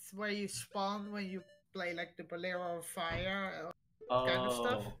point where you spawn when you play like the Bolero of Fire kind of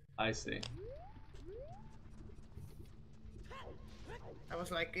stuff. I see. I was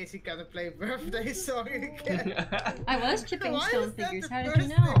like, is he gonna play birthday song again? I was chipping Why stone is that figures. the How did you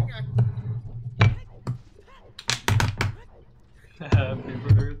first know? thing Happy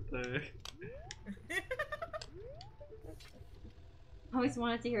birthday. I always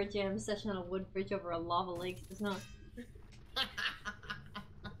wanted to hear a jam session on a wood bridge over a lava lake. Does not.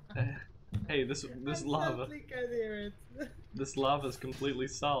 Hey, this lava. I can hear it. This lava is completely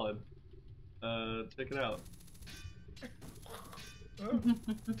solid. Check it out. Oh.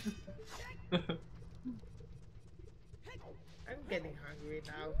 I'm getting hungry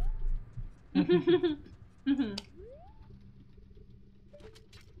now.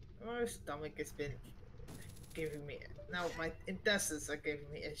 My stomach has been giving me... No, my intestines are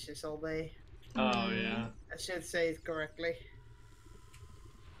giving me issues all day. Oh, yeah. I should say it correctly.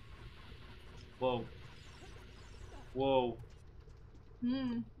 Whoa. Whoa.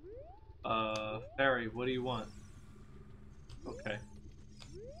 Fairy, what do you want? Okay.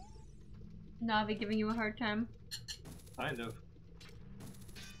 Navi giving you a hard time. Kind of.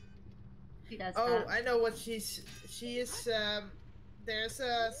 She does Oh, that. I know what she is, there's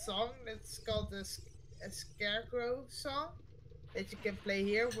a song that's called a Scarecrow song that you can play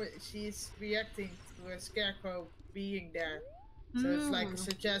here, where she's reacting to a Scarecrow being there. So it's like a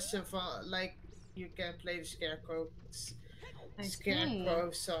suggestion for, like, you can play the Scarecrow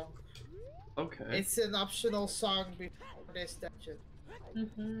song. Okay. It's an optional song before this dungeon.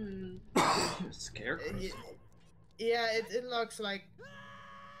 Scarecrow. Yeah, it unlocks like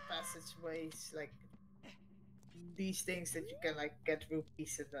passageways, like these things that you can like get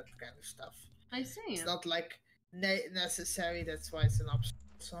rupees and that kind of stuff. I see. It's not like necessary. That's why it's an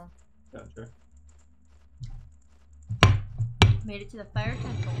optional song. Gotcha. Made it to the fire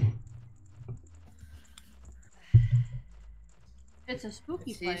temple. It's a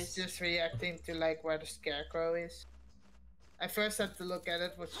spooky place. She's just reacting to like where the Scarecrow is. I first had to look at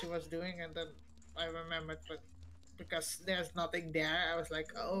it, what she was doing, and then I remembered, but because there's nothing there, I was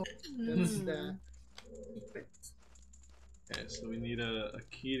like, oh, that's the... Okay, so we need a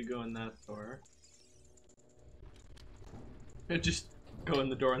key to go in that door. Just go in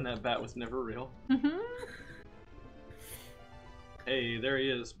the door and that bat was never real. Hey, there he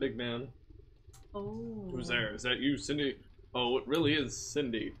is, big man. Oh. Who's there? Is that you, Cindy? Oh, it really is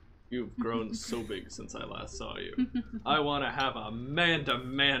Cindy. You've grown so big since I last saw you. I want to have a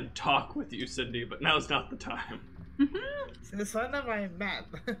man-to-man talk with you, Cindy, but now's not the time. Since when am I mad?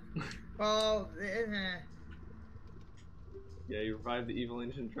 Well, Yeah, you revived the evil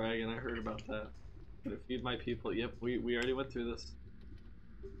ancient dragon. I heard about that. Gonna feed my people. Yep, we already went through this.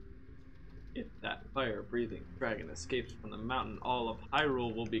 If that fire-breathing dragon escapes from the mountain, all of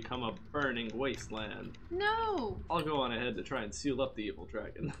Hyrule will become a burning wasteland. No! I'll go on ahead to try and seal up the evil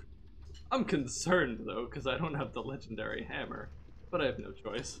dragon. I'm concerned, though, because I don't have the legendary hammer. But I have no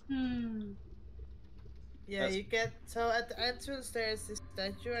choice. yeah, you get... So at the entrance there is this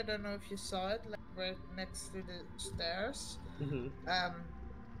statue. I don't know if you saw it, like right next to the stairs.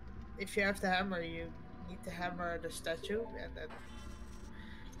 If you have the hammer, you need to hammer the statue, and then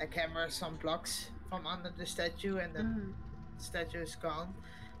like hammer some blocks from under the statue, and then the statue is gone.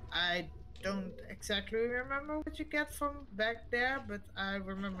 I don't exactly remember what you get from back there, but I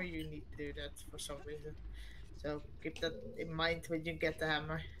remember you need to do that for some reason. So keep that in mind when you get the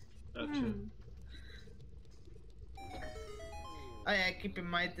hammer. Gotcha. Oh yeah, keep in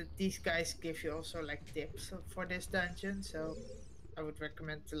mind that these guys give you also like tips for this dungeon, so I would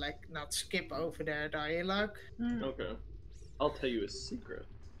recommend to like not skip over their dialogue. Okay. I'll tell you a secret.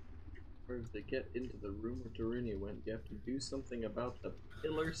 To get into the room where Daruni went, you have to do something about the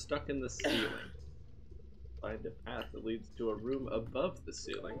pillar stuck in the ceiling. Find a path that leads to a room above the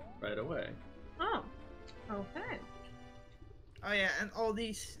ceiling right away. Oh, okay. Oh yeah, and all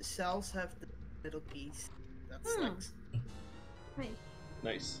these cells have the little keys. That's like...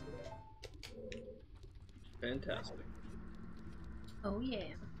 Nice. Fantastic. Oh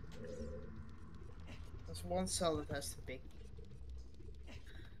yeah. There's one cell that has the big.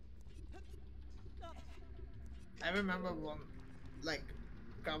 I remember one, like,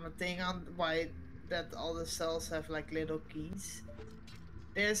 commenting on why that all the cells have like little keys.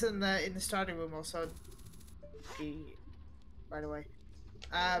 There's in the starting room also key, by the way.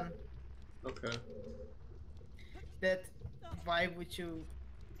 Okay. That why would you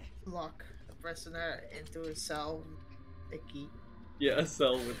lock a prisoner into a cell with a key? Yeah, a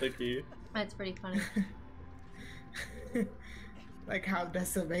cell with a key. That's pretty funny. Like, how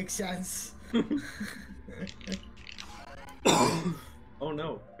does that make sense? Oh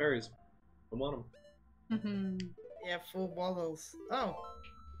no, berries. I want them. Yeah, full bottles. Oh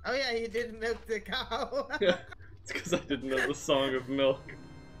yeah, you didn't milk the cow. Yeah, it's because I didn't know the song of milk.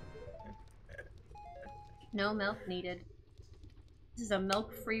 No milk needed. This is a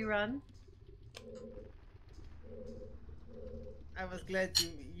milk-free run. I was glad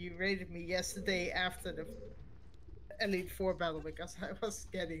you rated me yesterday after the Elite 4 battle because I was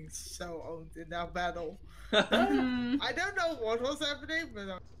getting so owned in that battle. I don't know what was happening, but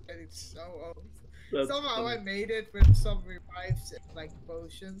I was getting so owned. Somehow I made it with some revives and like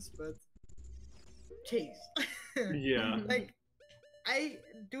potions, but jeez. Yeah. Like, I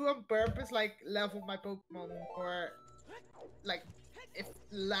do on purpose like level my Pokemon more, like if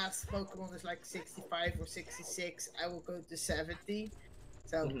last Pokemon is like 65 or 66, I will go to 70.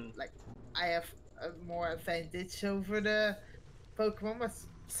 So like I have a more advantage over the Pokemon, but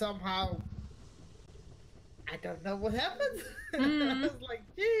somehow I don't know what happened. I was like,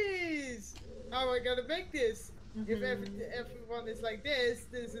 jeez, how am I gonna make this? If everyone is like this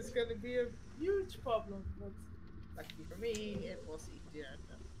is gonna be a huge problem. But lucky for me, it was easier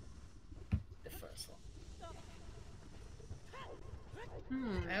than the first one.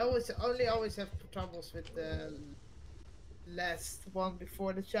 I always have troubles with the last one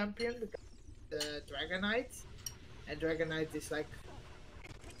before the champion, because the Dragonite, and Dragonite is like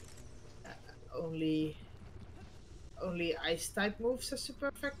only ice type moves are super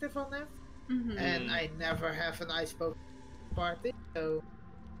effective on them, and I never have an ice Pokemon party, so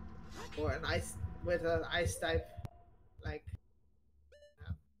or an ice with an ice type like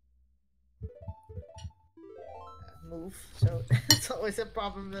move, so it's always a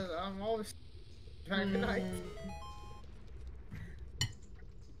problem that I'm always Dragonite.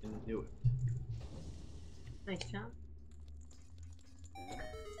 Can do it. Nice job.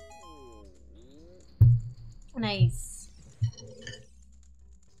 Nice.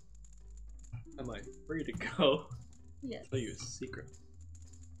 Am I free to go? Yes. I'll tell you a secret.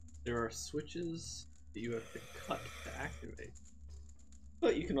 There are switches that you have to cut to activate.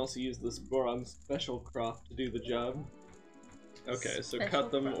 But you can also use this Boron special crop to do the job. Okay, so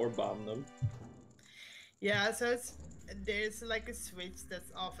cut them or bomb them. Yeah, so there's like a switch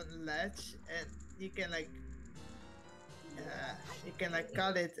that's off on the ledge, and you can like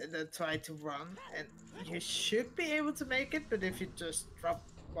cut it and then try to run, and you should be able to make it. But if you just drop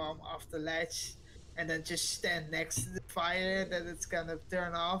the bomb off the ledge and then just stand next to the fire, then it's gonna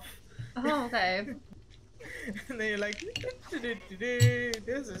turn off. Oh, okay. And then you're like,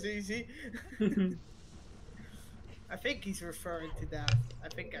 this is easy. I think he's referring to that. I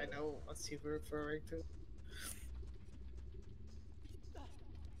think I know what he's referring to.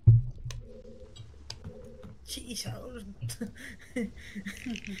 Jeez,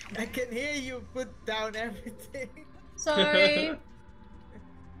 I can hear you put down everything. Sorry.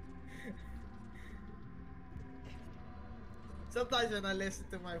 Sometimes when I listen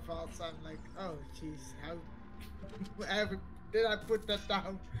to my thoughts, I'm like, oh jeez, how did I put that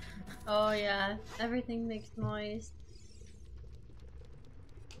down? Oh yeah, everything makes noise.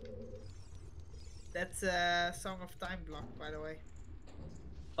 That's a Song of Time block, by the way.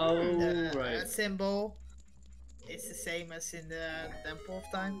 Oh, The right. symbol is the same as in the Temple of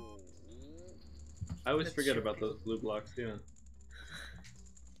Time. I always That's forget true. about those blue blocks, yeah.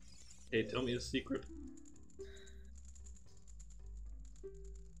 Hey, tell me a secret.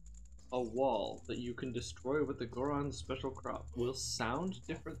 A wall that you can destroy with the Goron's special crop will sound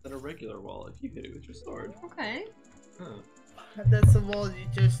different than a regular wall if you hit it with your sword. Okay. Huh. That's the wall you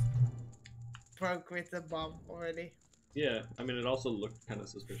just broke with the bomb already. Yeah, I mean, it also looked kind of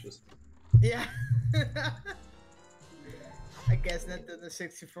suspicious. Yeah. I guess that the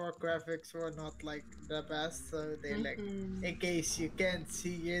 64 graphics were not like the best, so they like, in case you can't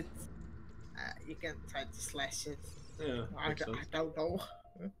see it, you can try to slash it. Yeah, I don't know.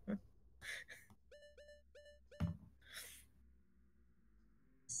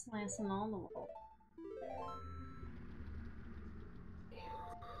 Slice them on the wall.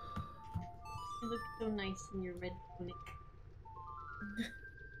 You look so nice in your red tunic.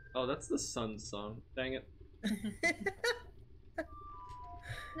 Oh, that's the sun song. Dang it.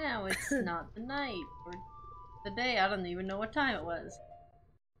 Now it's not the night or the day. I don't even know what time it was.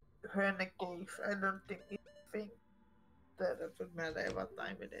 We're in a cave. I don't think that it would matter what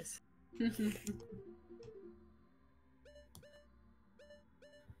time it is.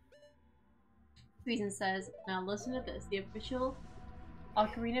 Reason says, now listen to this. The official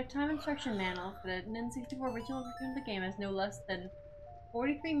Ocarina of Time instruction manual for the N64 original version of the game has no less than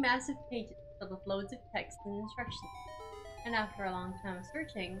 43 massive pages filled with loads of text and instructions. And after a long time of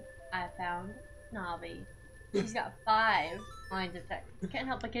searching, I found Navi. She's got 5 lines of text. Can't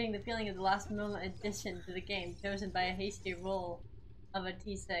help but getting the feeling of the last moment addition to the game, chosen by a hasty roll of a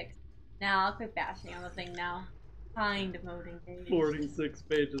T6. Now I'll quit bashing on the thing now. Kind of mode engaged. 46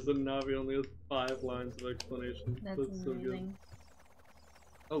 pages and Navi only has 5 lines of explanation. That's so good. amazing.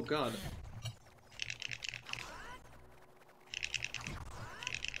 Oh god.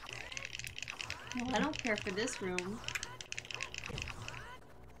 Well, I don't care for this room.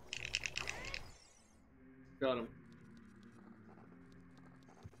 Got him.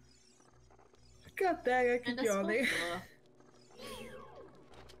 God dang, I keep And a yawning. spatula.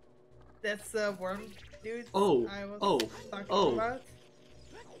 That's the worm dude Oh, I was talking about.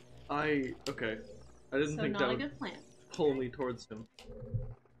 Okay. I didn't So think not that a would good plan. pull me towards him.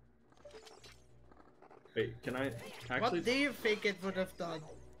 Wait, can I actually... What do you think it would have done?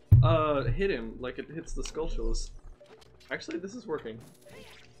 Hit him like it hits the Skulltulas. Actually, this is working.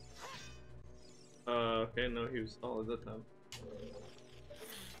 Okay, no, he was solid that time.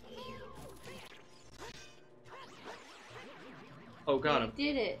 Oh, got him.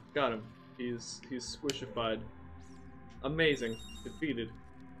 You did it. Got him. He's squishified. Amazing. Defeated.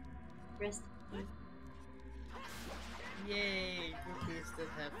 Rest in peace. Yay, good things that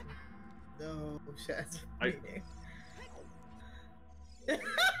happen. No, sad I- meaning.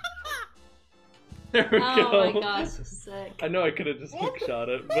 There we go. Oh my gosh, sick. I know I could have just hookshot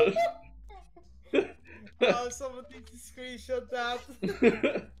it, but... Oh, someone needs to screenshot that.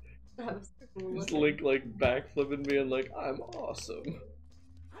 That was cool. Just Link like backflipping me and like, I'm awesome.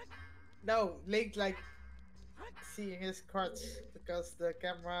 No, Link like seeing his crotch because the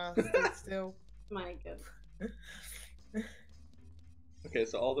camera stood still. My god. Okay,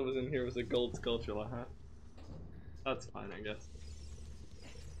 so all that was in here was a gold Skulltula, huh? That's fine, I guess.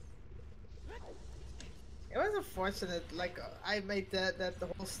 It was unfortunate. Like I made the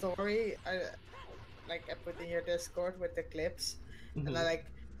whole story. I put in your Discord with the clips, and I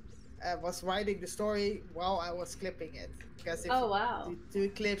was writing the story while I was clipping it. Because if Oh wow. you do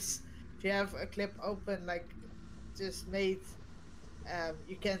clips, if you have a clip open like just made,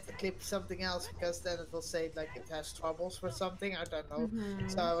 you can't clip something else because then it will say like it has troubles or something. I don't know.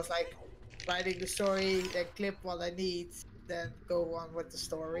 So I was like, writing the story, then clip what I need, then go on with the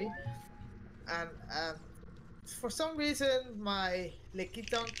story. And for some reason, my Licky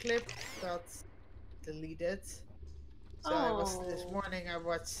Tongue clip got deleted. So I was this Oh. morning. I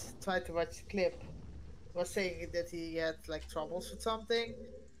tried to watch the clip. Was saying that he had like troubles with something.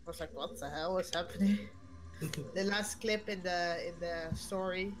 I was like, what the hell is happening? The last clip in the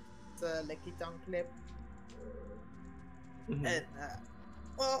story, the Licky Tongue clip, and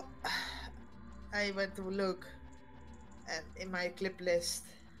well, I went to look, and in my clip list,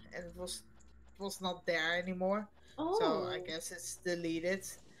 and it was not there anymore. So I Oh. guess it's deleted.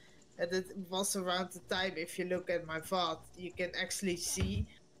 And it was around the time, if you look at my VOD, you can actually see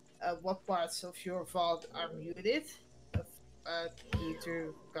what parts of your VOD are muted due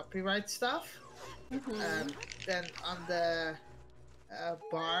to copyright stuff. Then on the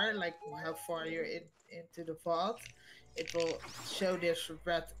bar, like how far you're into the VOD, it will show this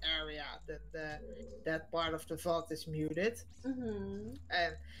red area. Then that part of the VOD is muted. And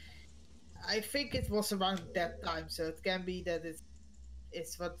I think it was around that time, so it can be that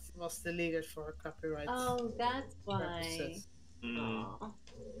it's what was deleted for copyright. Oh, that's why. Purposes. Aww.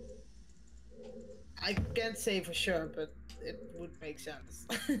 I can't say for sure, but it would make sense.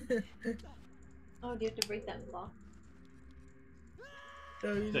 Oh, do you have to break that block?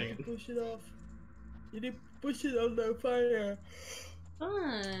 No, you need to push it off. You need to push it on the fire.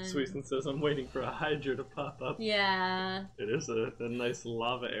 Fun. Sweesten says, I'm waiting for a Hydra to pop up. Yeah. It is a nice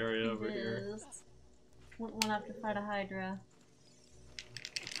lava area over here. Won't have to fight a Hydra.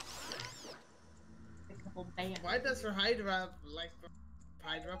 A couple bam. Why does her Hydra have, like,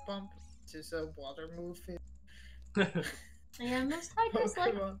 Hydra pump? It's just a water move. Yeah, most Hydras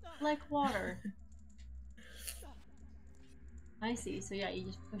like water. I see. So yeah, you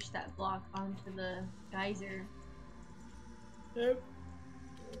just push that block onto the geyser. Yep.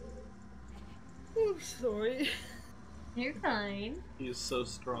 Oh, sorry. You're fine. He is so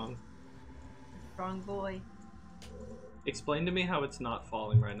strong. Strong boy. Explain to me how it's not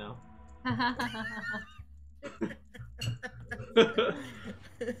falling right now.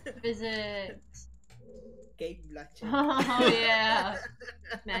 Physics. Game logic. Oh yeah.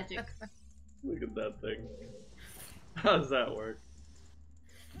 Magic. Look at that thing. How does that work?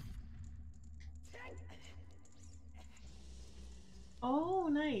 Oh,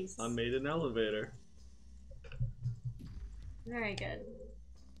 nice. I made an elevator. Very good.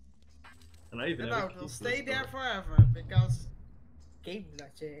 And I even And have now a key it'll for stay this there door. forever because game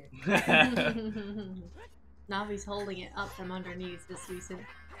logic. Navi's holding it up from underneath this recent.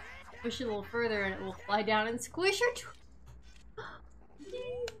 Push it a little further and it will fly down and squish her.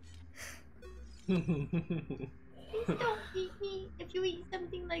 Please don't eat me. If you eat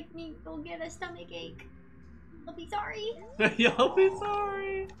something like me, you'll get a stomach ache. I'll be sorry. You'll be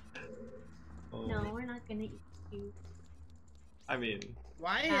sorry. Oh. No, we're not gonna eat you. I mean,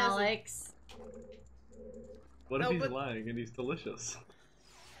 Why Alex? what if he's lying and he's delicious?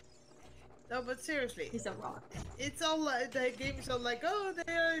 No, but seriously, He's a rock. it's all like the games are like, oh,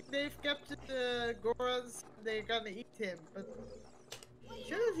 they've captured the Gorons, they're gonna eat him, but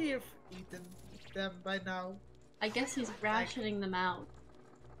shouldn't he have eaten them by now? I guess he's rationing them out.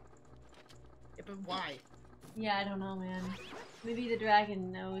 Yeah, but why? Yeah, I don't know, man. Maybe the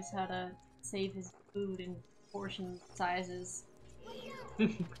dragon knows how to save his food in portion sizes.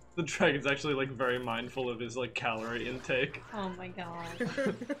 The dragon's actually like very mindful of his like calorie intake. Oh my god.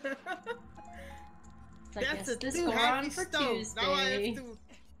 I That's guess a this too Goron heavy for stone. Tuesday. Now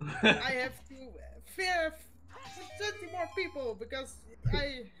I have to fear 20 more people because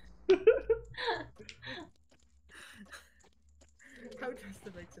I. How does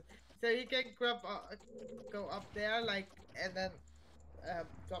that make sense? So you can go up there, like, and then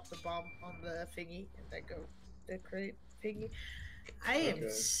drop the bomb on the thingy, and then go the crate thingy. I am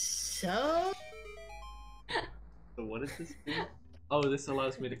so. So what does this do? Oh, this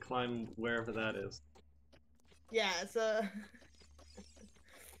allows me to climb wherever that is. Yeah, so.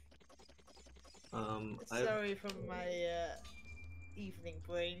 Sorry for my evening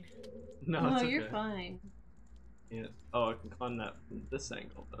brain. No, Oh, it's okay. you're fine. Yeah. Oh, I can climb that from this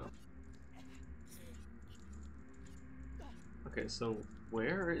angle though. Okay, so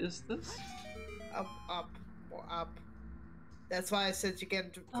where is this? Up, or up. That's why I said you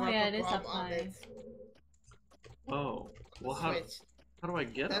can drop it a is bomb up on high. it. Oh, well how do I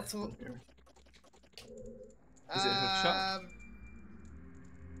get That's up from here? Is it hook shot?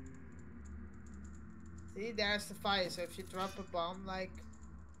 See, there's the fire, so if you drop a bomb, like,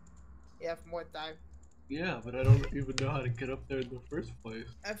 you have more time. Yeah, but I don't even know how to get up there in the first place.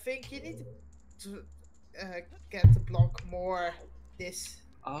 I think you need to get the block more this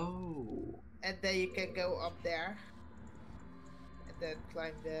Oh. And then you can go up there. And then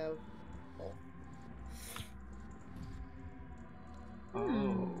climb the wall.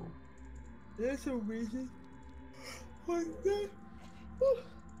 Oh. There's a reason. What's that?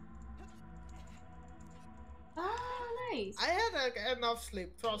 Ah, nice. I had enough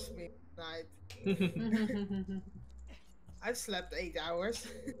sleep, trust me, tonight. I've slept 8 hours.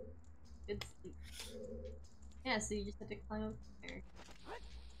 Good sleep. Yeah, so you just have to climb up there.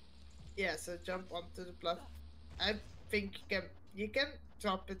 Yeah, so jump onto the platform. I think you can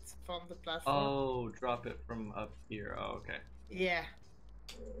drop it from the platform. Oh, drop it from up here. Oh, okay. Yeah.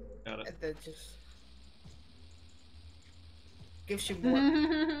 Got it. And then just gives you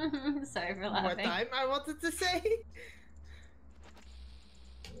more Sorry for more laughing. time, I wanted to say.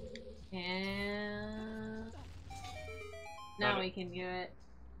 And now we can do it.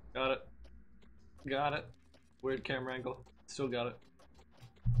 Got it. Got it. Weird camera angle. Still got it.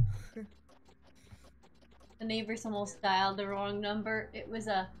 The neighbors almost dialed the wrong number. It was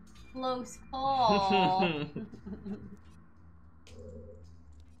a close call.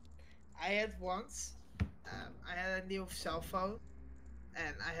 I had once, I had a new cell phone,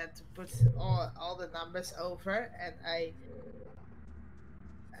 and I had to put all the numbers over, and I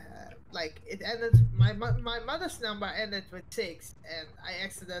like it ended. My mother's number ended with 6, and I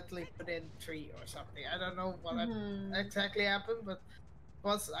accidentally put in 3 or something. I don't know what exactly happened, but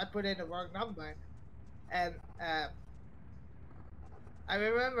once I put in the wrong number, and I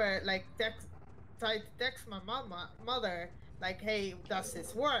remember like tried to text my mother like, "Hey, does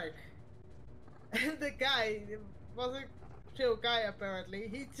this work?" And the guy was a chill guy apparently.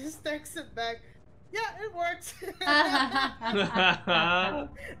 He just texted back, "Yeah, it works."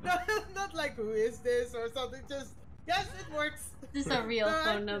 No, not like who is this or something. Just yes, it works. This is a real So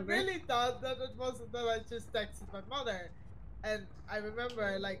phone number. I really thought that it wasn't that I just texted my mother, and I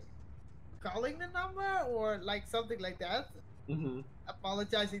remember like calling the number or like something like that,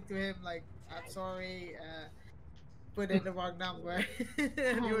 apologizing to him like, "I'm sorry. Put in the wrong number."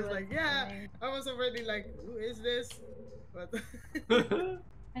 And he was like, "Yeah." Funny. I was already like, "Who is this?" But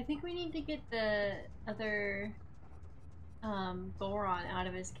I think we need to get the other Goron out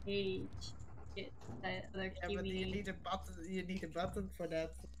of his cage. Get that other yeah, but you kiwi. need a button. You need a button for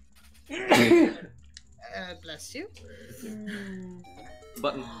that. Bless you.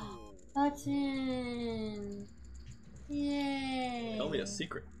 Button. Button. Yay. Tell me a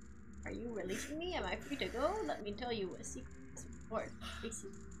secret. Are you releasing me? Am I free to go? Let me tell you a secret.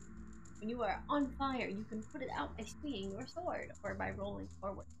 Basically, when you are on fire, you can put it out by swinging your sword or by rolling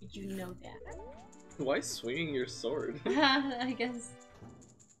forward. Did you know that? Why swinging your sword? I guess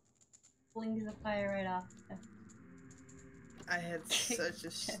flings the fire right off. I had such a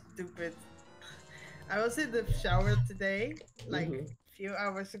stupid. I was in the shower today, like a few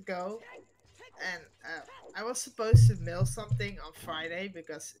hours ago, and I was supposed to mail something on Friday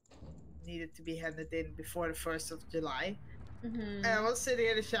because it needed to be handed in before the 1st of July. And I was sitting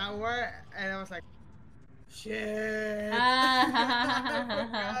in the shower, and I was like, "Shit!" I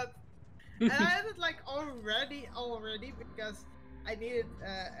forgot. And I had it like already because I needed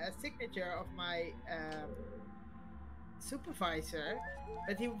a signature of my supervisor,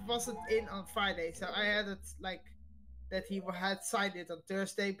 but he wasn't in on Friday, so I had it like that he had signed it on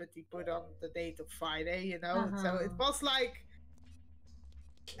Thursday, but he put on the date of Friday, you know. So it was like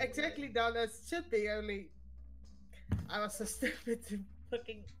exactly done as it should be. Only I was so stupid to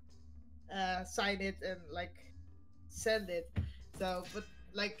fucking sign it and like send it. So, but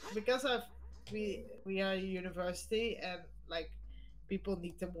like because we are a university and like people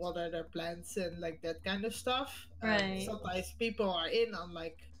need to water their plants and like that kind of stuff. Right. Sometimes people are in on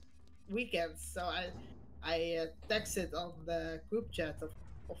like weekends, so I texted on the group chat of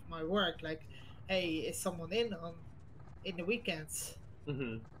my work like, "Hey, is someone in the weekends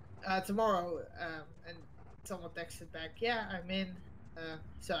tomorrow?" And someone texted back, "Yeah, I'm in."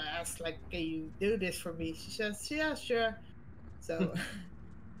 So I asked like, "Can you do this for me?" She says, "Yeah, sure." So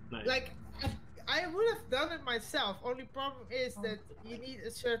Nice. like I would have done it myself. Only problem is that you need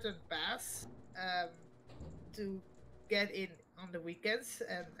a certain pass to get in on the weekends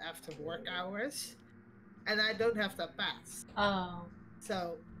and after work hours, and I don't have that pass. Oh.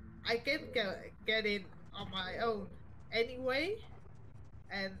 So I can get in on my own anyway,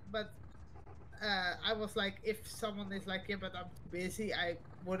 but I was like, if someone is like, "Yeah, but I'm too busy," I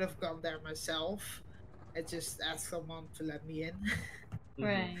would have gone there myself and just asked someone to let me in.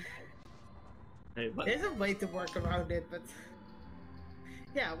 Right. Hey, but There's a way to work around it, but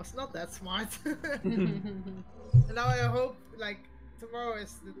yeah, I was not that smart. Mm. And now I hope like tomorrow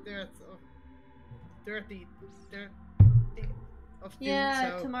is the 3rd of 30. of June.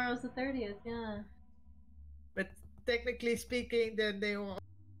 Yeah, So, tomorrow's the 30th, yeah. but technically speaking, then they will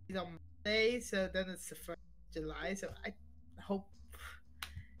be on Monday, so then it's the 1st of July. So I hope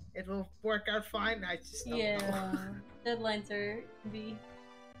it will work out fine. I just don't know. Yeah. Deadlines can be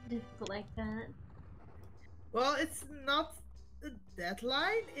difficult like that. Well, it's not a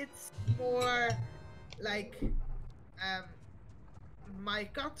deadline. It's more like my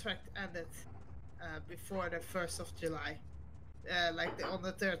contract ended before the 1st of July, on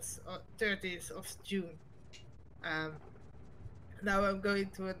the 30th of June. Now I'm going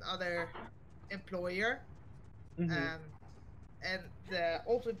to another employer, Mhm. and the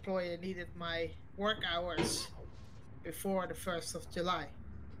old employer needed my work hours before the 1st of July.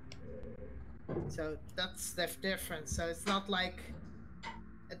 So that's the difference. So it's not like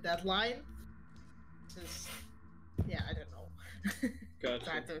a deadline. Just, yeah, I don't know. Gotcha.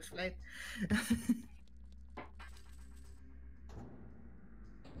 Hard to explain.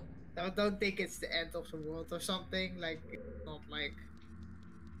 I don't think it's the end of the world or something. Like, it's not like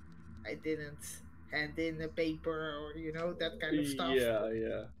I didn't hand in a paper or, that kind of stuff. Yeah,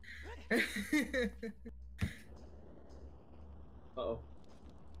 yeah. Uh-oh.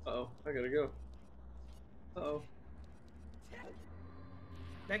 Uh-oh, I gotta go. Uh-oh.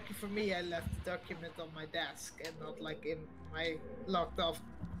 Lucky for me, I left the document on my desk and not like in my locked off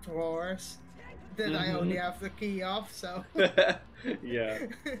drawers. Then I only have the key off, so Yeah.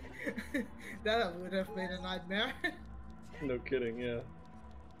 that would have been a nightmare. No kidding, yeah.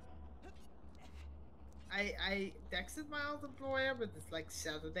 I texted my old employer, but it's like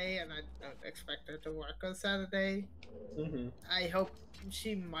Saturday, and I don't expect her to work on Saturday. I hope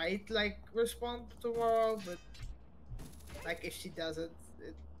she might like respond tomorrow, but like if she doesn't,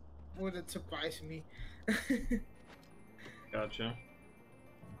 it wouldn't surprise me. Gotcha.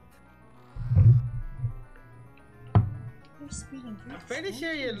 You're speeding through. I'm pretty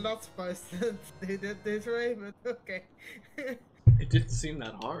sure you're not supposed to do that this way, but okay. It didn't seem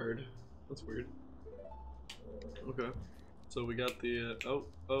that hard. That's weird. Okay. So we got the, oh.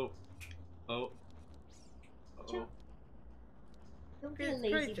 Don't be a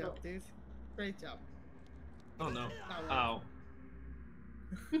lazy Great job, boat. dude. Great job. Oh no. Alright. Ow.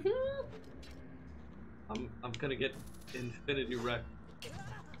 I'm gonna get infinity wrecked.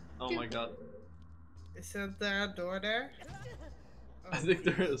 Oh my god. Isn't there a door there? Oh, I think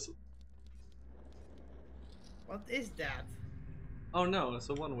there is. What is that? Oh no, it's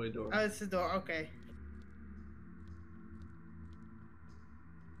a one-way door. Oh, it's a door. Okay.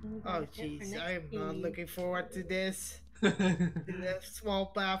 Oh jeez, I am not looking forward to this. The small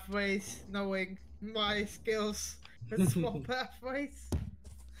pathways, knowing my skills with small pathways.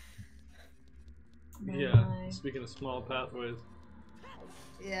 Yeah, speaking of small pathways.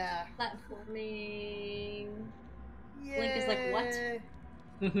 Yeah. Platforming. Yay. Blink is like, what?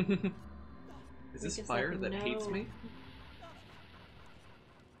 Is this fire that hates me?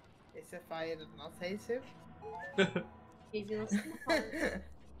 Is it fire that not hates him?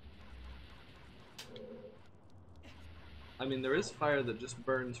 I mean, there is fire that just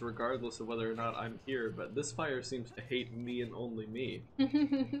burns regardless of whether or not I'm here, but this fire seems to hate me and only me.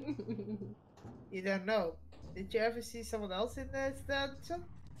 You don't know. Did you ever see someone else in this dungeon?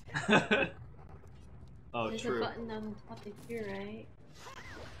 Oh, There's true. a button on top of here, right?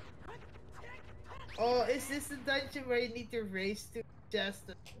 Oh, is this the dungeon where you need to race to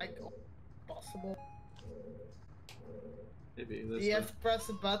just like possible? Maybe this you have to press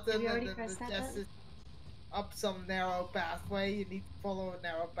a button and then pressed the that chest is up some narrow pathway. You need to follow a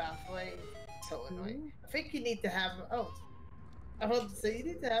narrow pathway. So annoying. I think you need to have I want to say you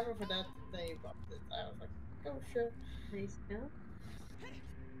need to have it for that. Then you bumped it. I was like, oh sure. Nice go.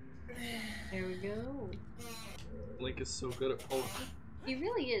 There we go. Link is so good at pulling. He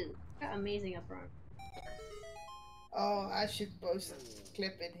really is. He's got amazing upper arm. Oh, I should post a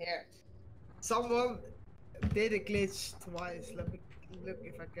clip in here. Someone did a glitch twice. Let me look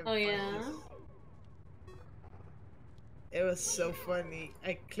if I can find this. It was so funny.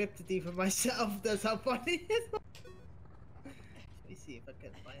 I clipped it even myself. That's how funny it was. Let me see if I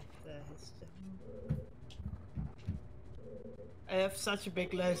can find his channel. I have such a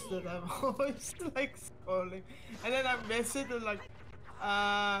big list that I'm always like scrolling. And then I miss it and like,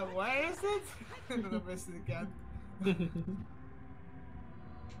 where is it? And then I miss it again.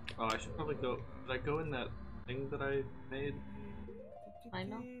 Oh, I should probably go. Did I go in that thing that I made? My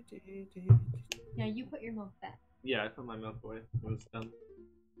milk? Yeah, you put your milk back. Yeah, I put my milk away. It was done.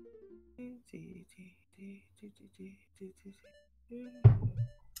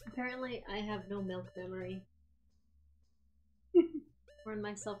 Apparently, I have no milk memory. Or in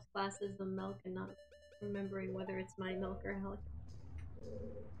my self-class is the milk and not remembering whether it's my milk or Helic.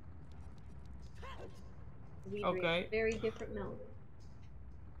 We Okay. drink very different milk.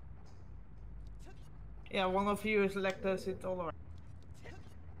 Yeah, one of you is lactose intolerant.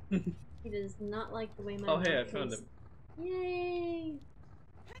 He does not like the way my Oh, hey, milk I found tastes. him. Yay!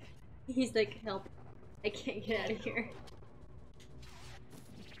 He's like, help. I can't get out of here.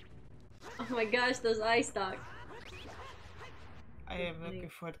 Oh my gosh, those eye stalks. I am looking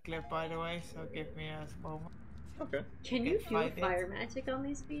for the clip, by the way, so give me a moment. Okay. Can you do fire magic on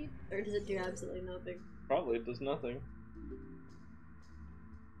these feet? Or does it do absolutely nothing? Probably it does nothing.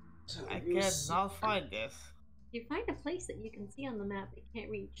 I cannot find this. You find a place that you can see on the map but can't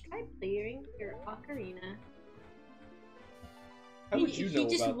reach. Try clearing your ocarina. How would you know he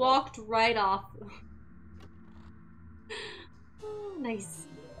just about walked right off. Oh, nice.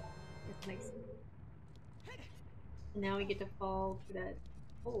 That's nice. And now we get to fall through that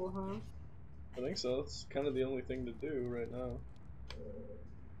hole, huh? I think so. That's kind of the only thing to do right now.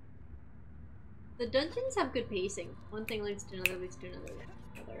 The dungeons have good pacing. One thing leads to another, leads to another, leads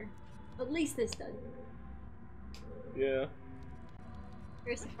to another. At least this dungeon. Yeah.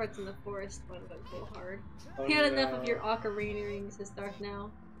 Here's the parts in the forest one that go hard. Oh, You had enough of your ocarina rings to start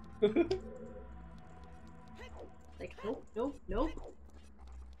now. Like, nope, nope, nope.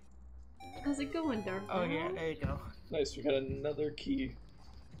 How's it going, Dark? Oh yeah, there you go. Nice, we got another key.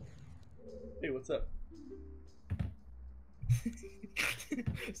 Hey, what's up?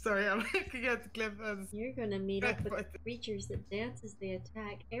 Sorry, I'm looking at the clip and... You're gonna meet up with creatures that dance as they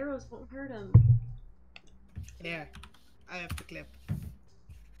attack. Arrows won't hurt them. Yeah, I have the clip.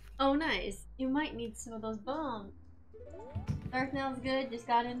 Oh, nice. You might need some of those bones. Dark now's good. Just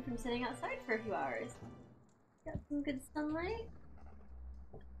got in from sitting outside for a few hours. Got some good sunlight.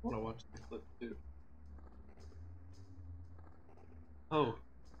 I want to watch the clip too. Oh.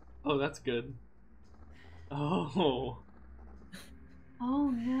 Oh, that's good. Oh.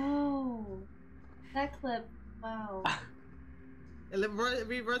 Oh no. That clip. Wow. We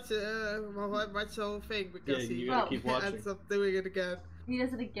watch the whole thing because Yeah, you he gotta keep watching. ends up doing it again. He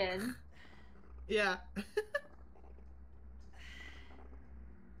does it again. Yeah.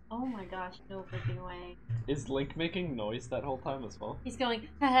 Oh my gosh, no freaking way. Is Link making noise that whole time as well? He's going.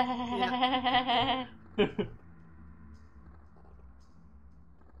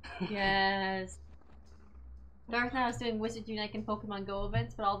 Yes. Darth now is doing Wizard Unite and Pokemon Go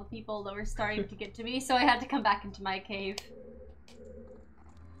events, but all the people that were starting to get to me, so I had to come back into my cave.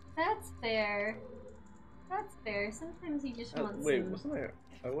 That's fair. That's fair. Sometimes you just want wait, some... wasn't I?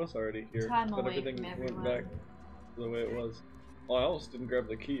 I was already here, time but away everything from went everyone. back to the way it was. Oh, I almost didn't grab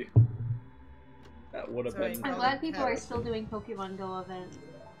the key. That would have Sorry, been... I'm glad people are still doing Pokemon Go events.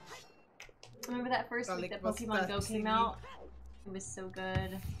 Remember that first week that Pokemon Go came out? It was so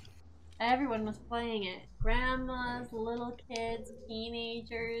good. Everyone was playing it. Grandmas, little kids,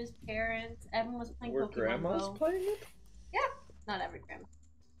 teenagers, parents, everyone was playing Pokemon grandmas Go. playing it? Yeah, not every grandma.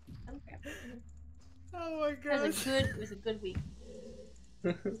 Some grandmas. Oh my god. It was a good week.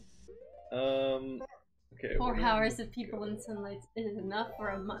 Okay. 4 hours of people in sunlight is enough for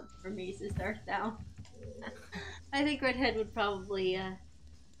a month for me, says Darth Down. I think Redhead would probably,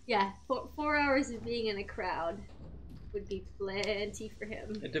 yeah, 4 hours of being in a crowd would be plenty for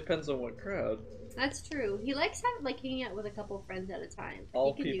him. It depends on what crowd. That's true. He likes hanging out with a couple friends at a time.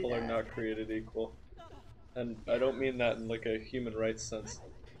 All people are not created equal. And I don't mean that in like a human rights sense.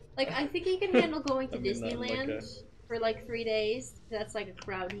 Like, I think he can handle going to I mean that in Disneyland for like 3 days. That's like a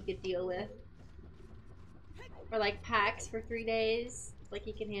crowd he could deal with. Or like PAX for 3 days. Like,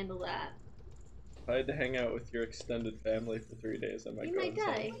 he can handle that. If I had to hang out with your extended family for 3 days, I might He go might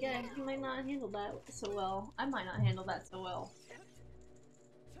die. insane. Yeah, he might not handle that so well. I might not handle that so well.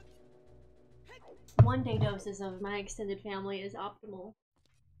 1 day doses of my extended family is optimal.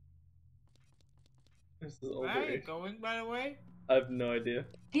 This is Where are you going, by the way? I have no idea.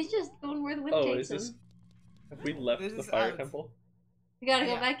 He's just going where the wind Oh, takes is this... him. Have we left This the is fire out. temple? We gotta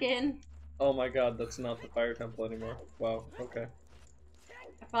go Yeah. back in. Oh my god, that's not the fire temple anymore. Wow, okay.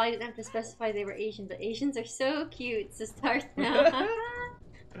 I probably didn't have to specify they were Asian, but Asians are so cute to start now.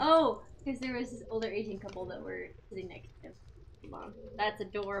 Oh, because there was this older Asian couple that were sitting next to him. Come on. That's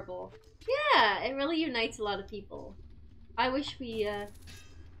adorable. Yeah, it really unites a lot of people. I wish we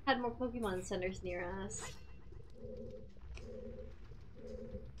had more Pokemon centers near us.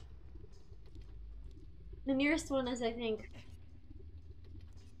 The nearest one is, I think,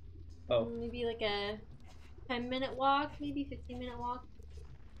 maybe like a 10-minute walk, maybe 15-minute walk.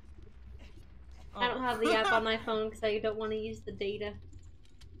 Oh. I don't have the app on my phone because I don't want to use the data.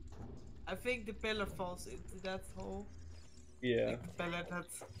 I think the pillar falls into that hole. Yeah. Like the pillar that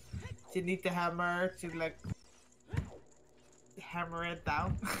you need the hammer to like hammer it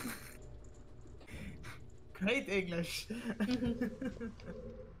down. Great English.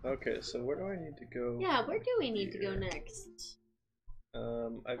 Okay, so where do I need to go? Yeah, where do we need to go next?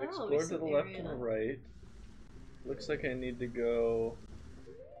 I've Oh, explored to some the left area. and the right. Looks like I need to go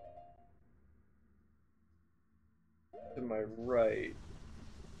to my right.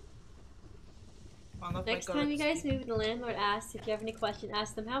 Next time you guys move, the landlord asks if you have any question,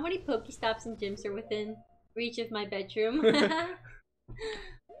 ask them how many Pokestops and gyms are within reach of my bedroom.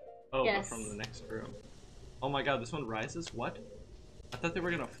 Oh, yes. but from the next room. Oh my god, this one rises? What? I thought they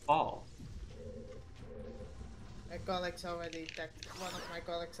were gonna fall. My colleagues already one of my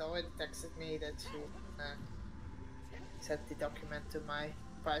colleagues already texted me that she sent the document to my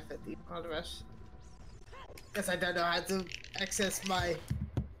private email address. Because I don't know how to access my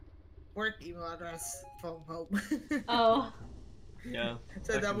work email address from home. Oh. Yeah.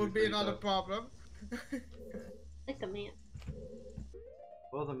 So that would be another problem. Like a man.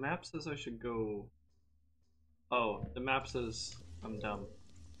 Well, the map says I should go... Oh, the map says I'm dumb.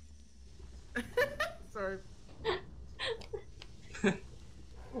 Sorry.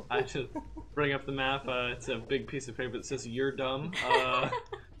 I should bring up the map. It's a big piece of paper that says you're dumb.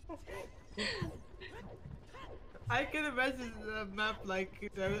 I can imagine the map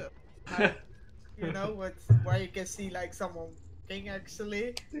like you know, where you can see like someone walking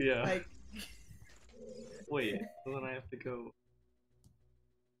actually. Yeah. Like. Wait, so then I have to go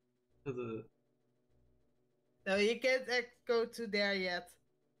to the... No, you can't go to there yet.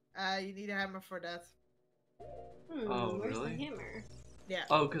 You need a hammer for that. Oh, Where's really? the hammer? Yeah.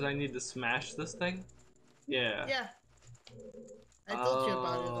 Oh, because I need to smash this thing? Yeah. Yeah. I told you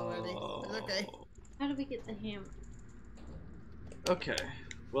about it already. But okay. How do we get the hammer? Okay.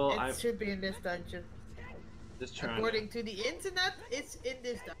 Well, It should be in this dungeon. Just trying. According to the internet, it's in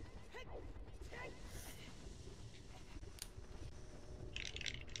this dungeon.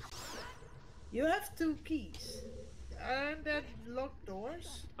 You have 2 keys. Aren't that locked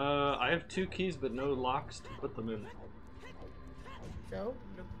doors? I have 2 keys, but no locks to put them in. So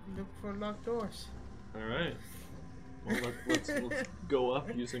look for locked doors. All right. Well, let's go up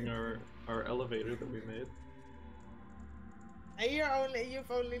using our elevator that we made. And you've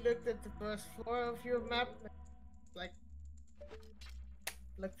only looked at the first floor of your map. Like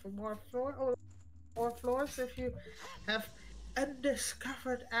look for more floors if you have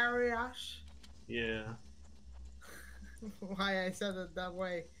undiscovered areas. Yeah. Why I said it that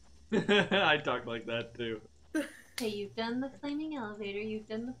way. I talk like that too. Okay, you've done the flaming elevator, you've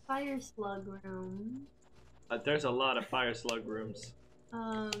done the fire slug room. There's a lot of fire slug rooms.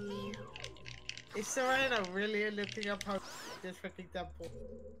 Is Soraya really looking up how this freaking temple?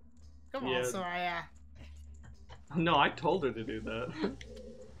 Come on, Soraya. No, I told her to do that.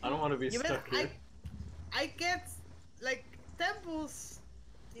 I don't want to be stuck here. I get, like, temples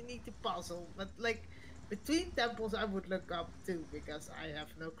you need to puzzle, but like, between temples I would look up too, because I have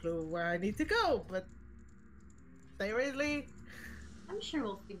no clue where I need to go, but seriously? I'm sure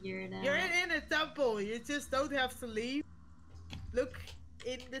we'll figure it out. You're in a temple, you just don't have to leave. Look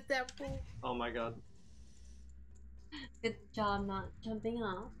in the temple. Oh my god. Good job not jumping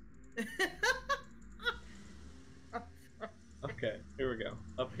off. Okay, here we go.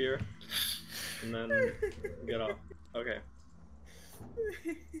 Up here, and then get off. Okay.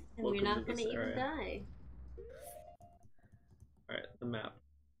 And we're not gonna even die. Alright, the map.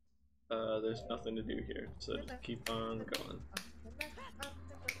 There's nothing to do here, so just keep on going.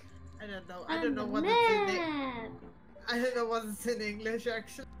 I don't know. I don't know what it's in. I don't know what it's in English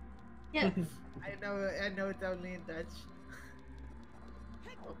actually. Yeah. I know it only in Dutch.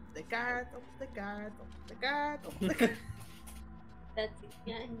 Op de kaart, op de kaart, op de kaart, op de kaart. That's it.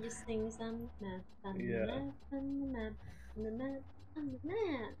 Yeah, and just sings on the map, on the map, on the map, on the map, on the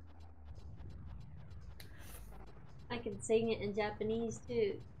map. I can sing it in Japanese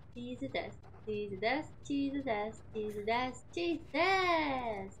too. Cheese a dust, cheese a dust, cheese a dust, cheese a dust, cheese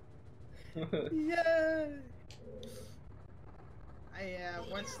dust. Yay! I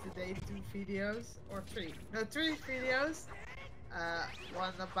watched today 2 videos, or 3. No, 3 videos.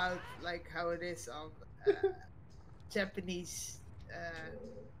 One about like how it is on Japanese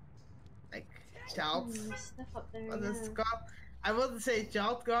like child. Stuff up there. What is it called? I wouldn't say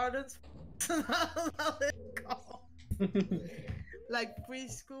child gardens. What it's called. Like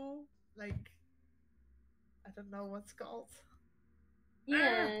preschool, like I don't know what's called.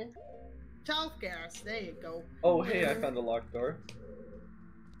 Yeah. Child cares. There you go. Oh hey, I found a locked door.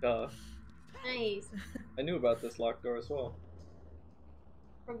 Duh. Nice. I knew about this locked door as well.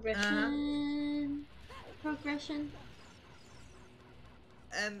 Progression. Progression.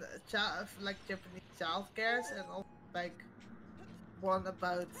 And like Japanese child cares, and also like one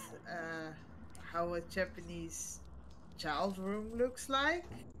about how a Japanese child room looks like,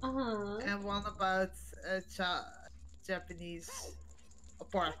 and one about a Japanese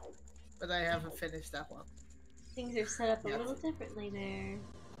apartment. But I haven't finished that one. Things are set up a yet. little differently there.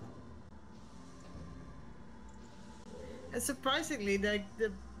 And surprisingly, like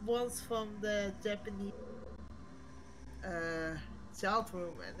the ones from the Japanese child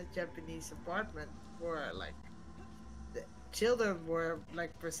room and the Japanese apartment were like the children were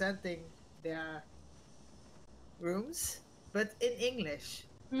like presenting their rooms, but in English.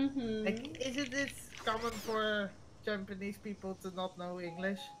 Like, isn't it common for Japanese people to not know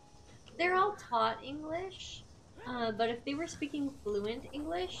English? They're all taught English, but if they were speaking fluent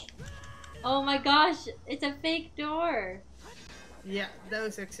English, oh my gosh, it's a fake door. Yeah,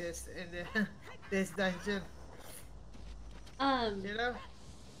 those exist in the, this dungeon. You know,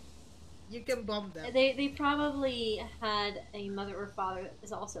 you can bomb them. They probably had a mother or father that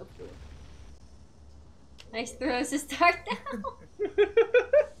was also fluent. Nice throws to start now.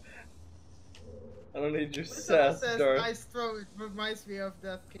 I don't need your sass, Darth. Nice throw. It reminds me of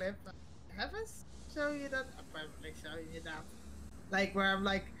that clip. Have I shown you that? I'm probably showing you that. Like where I'm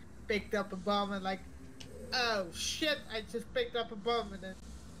like picked up a bomb and like, oh shit! I just picked up a bomb and then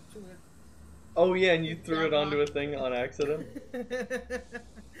threw it. Oh yeah, and you threw it onto a thing on accident.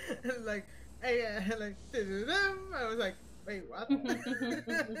 Like, hey, like, I was like, wait, what?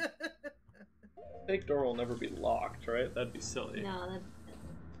 Fake door will never be locked, right? That'd be silly. No, that.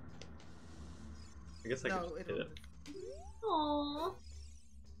 I guess I could just hit it. Aww.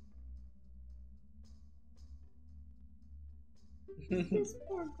 This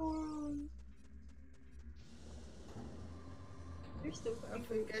poor Goron. You're still I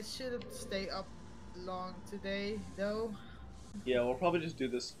think I shouldn't stay up long today, though. Yeah, we'll probably just do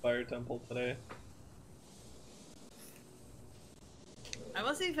this fire temple today. I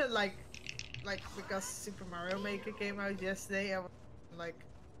was even like because Super Mario Maker came out yesterday, I was like,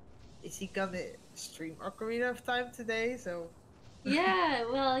 is he gonna stream Ocarina of Time today? So. Yeah,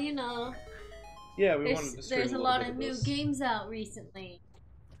 well, you know. Yeah, we wanted to stream there's a lot of new games out recently.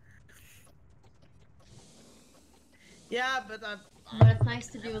 Yeah, but it's nice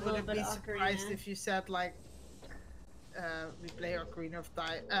to do a little bit of Ocarina. I'd be surprised if you said like, we play Ocarina of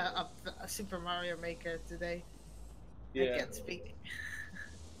Time, Super Mario Maker today. Yeah. I can't speak.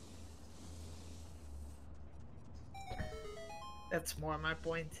 That's more my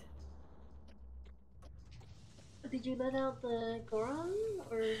point. Did you let out the Goron,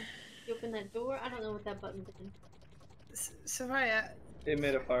 or you open that door? I don't know what that button did. Soraya. It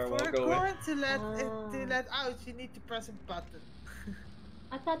made a firewall go away. For a Goron to let out, you need to press a button.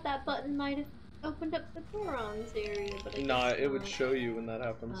 I thought that button might have opened up the Goron's area, but I Nah, it would show you when that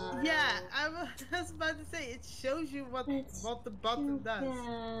happens. Yeah, I was about to say, it shows you what the button does.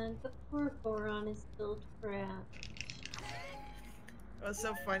 Bad. The poor Goron is still trapped. It was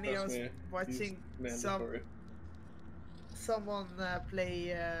so funny. I was watching someone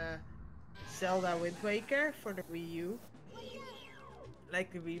play Zelda Wind Waker for the Wii U,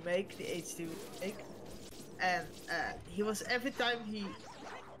 like the remake, the HD remake, and he was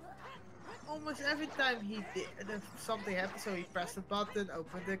almost every time he did something happened, so he pressed the button,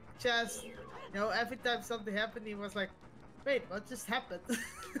 opened the chest. You know, every time something happened, he was like, "Wait, what just happened?"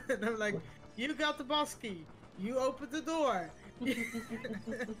 And I'm like, "You got the boss key. You opened the door."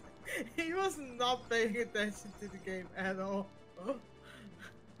 He was not paying attention to the game at all.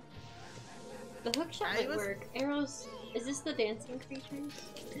 The hookshot might work. Arrows. Is this the dancing creatures?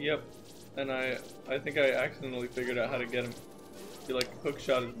 Yep. And I think I accidentally figured out how to get him. You like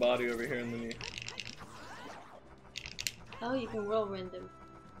hookshot his body over here and then you. Oh, you can whirlwind him.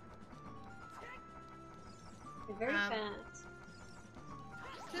 You're very fast.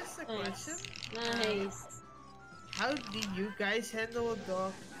 Just a question. Nice. How do you guys handle a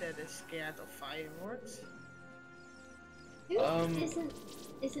dog that is scared of fireworks? Who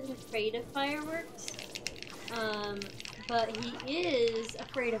isn't afraid of fireworks? But he is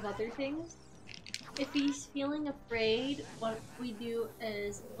afraid of other things. If he's feeling afraid, what we do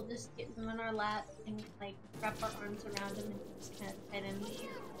is we'll just get him on our lap and like wrap our arms around him and just kind of pet him,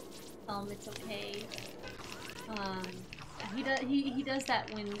 tell him it's okay. He does that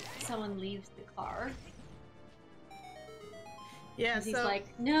when someone leaves the car. Yeah, he's like,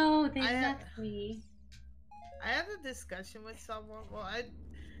 no, they left me. I had a discussion with someone. Well,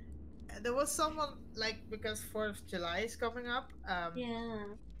 there was someone like because 4th of July is coming up.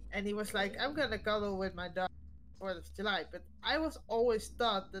 Yeah. And he was like, I'm gonna cuddle with my dog 4th of July. But I was always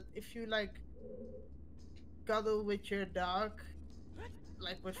taught that if you like cuddle with your dog,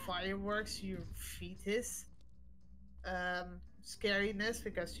 like with fireworks, you feed his scariness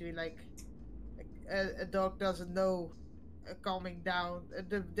because you like a dog doesn't know calming down,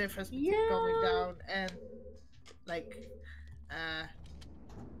 the difference between calming Yeah. down and like uh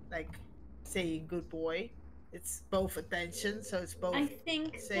like saying good boy. It's both attention, so it's both I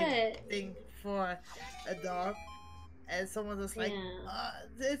think same that, thing for a dog. And someone was like, yeah.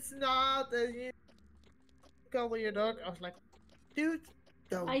 it's not, and you call your dog. I was like, dude,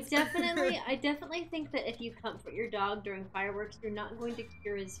 don't. I definitely think that if you comfort your dog during fireworks, you're not going to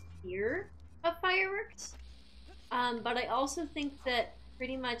cure his fear of fireworks. But I also think that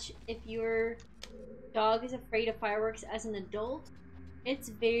pretty much if your dog is afraid of fireworks as an adult, it's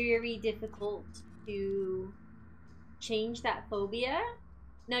very difficult to change that phobia.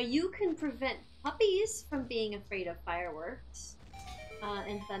 Now you can prevent puppies from being afraid of fireworks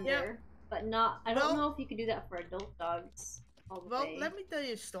and Yeah. thunder, but not. I don't Well, know if you could do that for adult dogs all the well, way. let me tell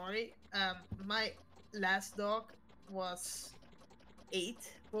you a story. My last dog was 8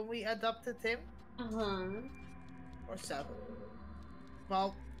 when we adopted him, Uh huh. or 7.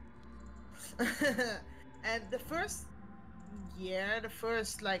 Well, and the first year, the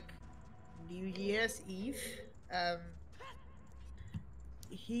first like New Year's Eve, um,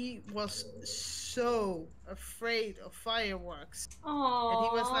 he was so afraid of fireworks, and he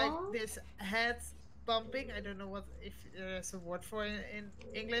was like Aww. this head bumping. I don't know what if there's a word for it in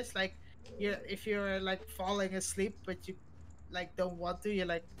English. Like if you're like falling asleep, but you like don't want to, you're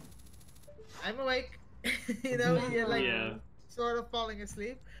like, I'm awake. You know, Uh you're like Yeah. huh. sort of falling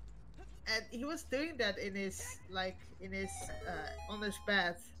asleep. And he was doing that in his on his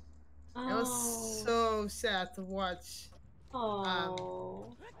bed. It was Oh. so sad to watch. Um,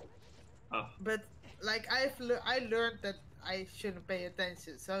 Oh. Oh. but like I learned that I shouldn't pay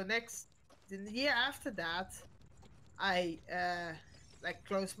attention. So the year after that, I like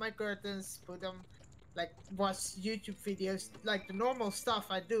closed my curtains, put them, like watch YouTube videos, like the normal stuff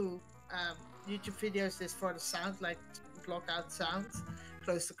I do. YouTube videos is for the sound, like block out sounds,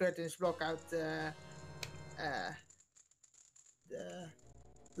 close the curtains, block out uh, the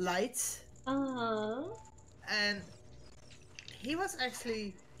lights, Uh huh. and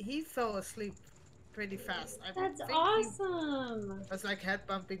he fell asleep pretty fast. I That's think he awesome. was like head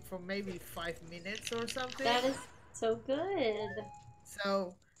bumping for maybe 5 minutes or something. That is so good.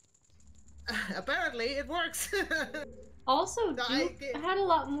 So apparently it works. Also, So Duke had a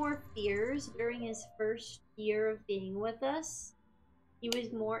lot more fears during his first year of being with us. He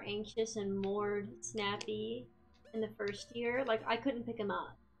was more anxious and more snappy in the first year. Like, I couldn't pick him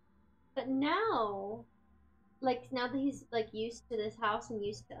up. But now, like, now that he's, like, used to this house and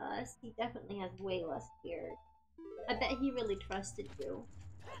used to us, he definitely has way less fear. I bet he really trusted you.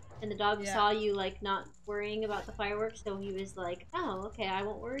 And the dog yeah, saw you, like, not worrying about the fireworks, so he was like, oh, okay, I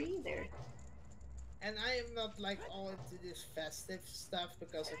won't worry either. and I am not like all into this festive stuff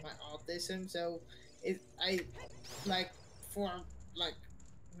because of my autism. So I like for like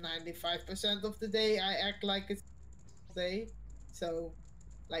 95% of the day I act like it's day. So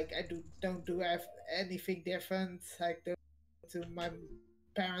like I don't do anything different. Like go to my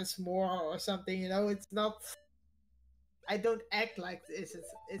parents more or something. You know, it's not. I don't act like this.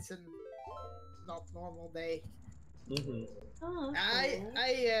 It's a not normal day. Mm-hmm. Oh, I okay.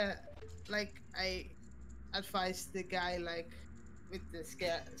 I like I advise the guy like with the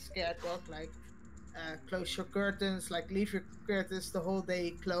scared dog like close your curtains, like leave your curtains the whole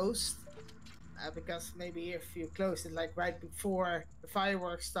day closed. Because maybe if you close it like right before the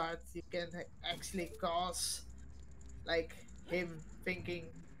fireworks start, you can actually cause like him thinking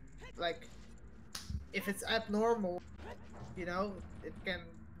like if it's abnormal, you know, it can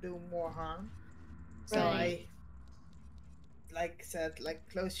do more harm. So Right. I like said like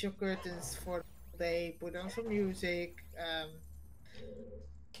close your curtains for the day, put on some music.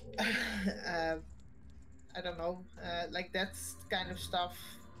 uh, I don't know, like that's kind of stuff.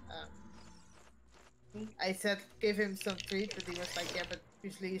 I said give him some treat, but he was like, yeah, but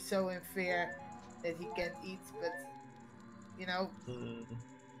usually he's so in fear that he can't eat. But you know, Mm.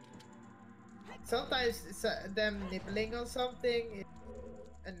 sometimes it's, them nibbling on something is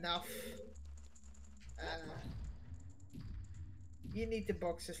enough. Uh, you need the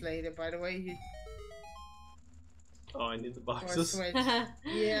boxes later, by the way. Oh, I need the Or boxes. Switch.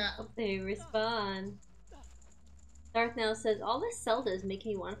 Yeah. Hope they respond. Darth now says, all this Zelda is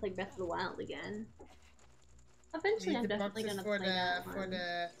making me want to play Breath of the Wild again. Eventually, Need I'm the definitely boxes gonna for play that one.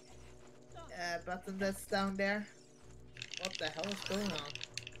 the button that's down there. What the hell is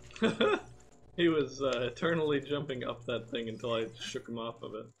going on? He was eternally jumping up that thing until I shook him off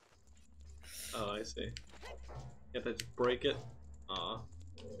of it. Oh, I see. You have to just break it. Aw.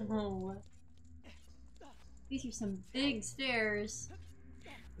 Oh. These are some big stairs.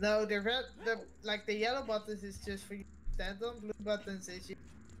 No, the red, the yellow buttons is just for you to stand on. Blue buttons is you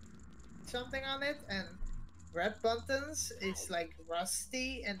something on it, and red buttons is like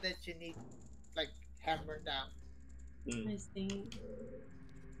rusty and that you need like hammer down. I see.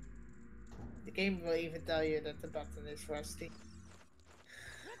 The game will even tell you that the button is rusty.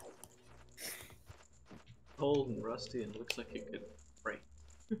 Cold and rusty and looks like it could break.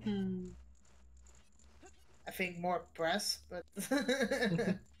 I think more press, but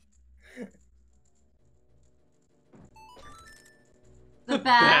the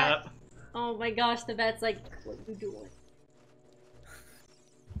bat. Oh my gosh, the bat's like, what you doing?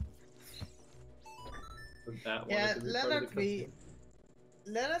 The bat yeah, wanted to be part of the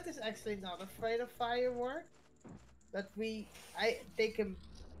Leonard is actually not afraid of fireworks, but I take him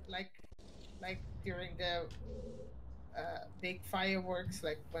like during the big fireworks,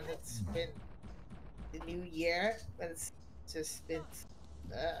 like when it's been the New Year, when it's just been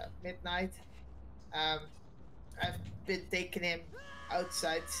midnight. I've been taking him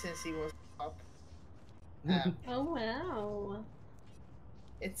outside since he was up. Oh wow!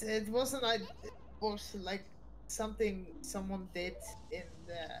 It wasn't like it was like something someone did in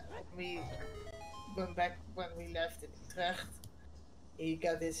the we went back when we left in Utrecht. He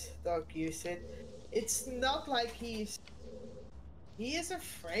got his dog used to it. It's not like he is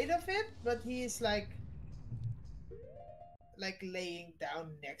afraid of it, but he is like laying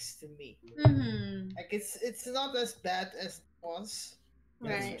down next to me. Like it's not as bad as it was,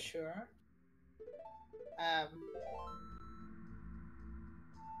 that's for sure.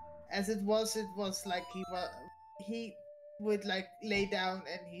 As it was like he would like lay down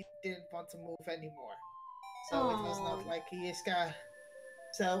and he didn't want to move anymore. So it was not like he is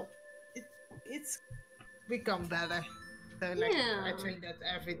so it's become better. So like I train that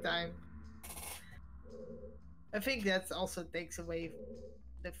every time. I think that also takes away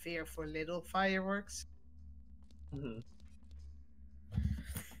the fear for little fireworks.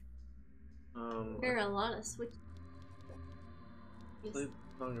 There are a lot of switches. Played the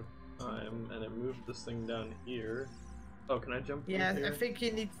Song of Time, and it moved this thing down here. Oh, can I jump over here? I think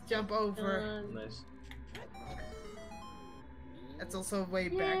you need to jump over. Nice. That's also way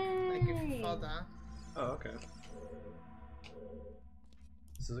back, like if you fall down. Oh, okay.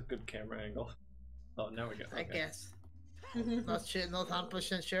 This is a good camera angle. Oh, now we go. Okay. I guess. Not sure, not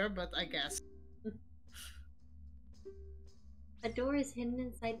 100% sure, but I guess. A door is hidden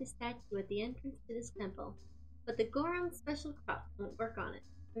inside the statue at the entrance to this temple, but the Goron's special crop won't work on it.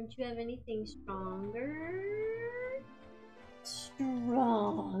 Don't you have anything stronger?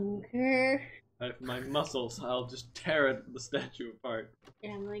 Stronger? I have my muscles. I'll just tear the statue apart.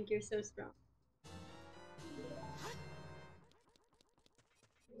 Damn, Link, you're so strong.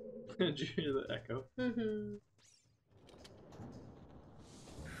 Did you hear the echo?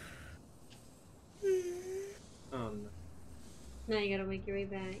 Oh no. Now you gotta make your way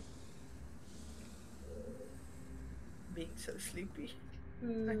back. Being so sleepy. I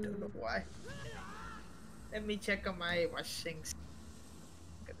don't know why. Let me check on my washings.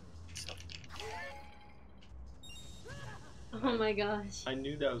 Oh my gosh. I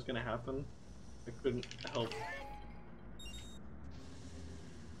knew that was gonna happen. I couldn't help.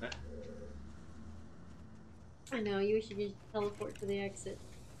 I know, you should just teleport to the exit.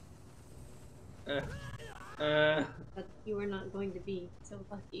 But you are not going to be so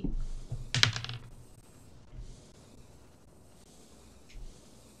lucky.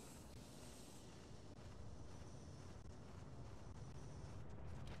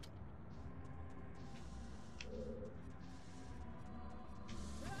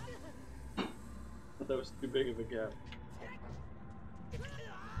 But that was too big of a gap.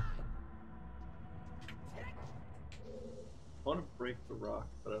 I want to break the rock,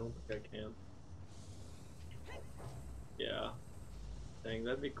 but I don't think I can. Yeah. Dang,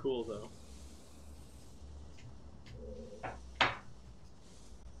 that'd be cool though.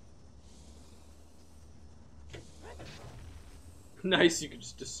 Nice, you can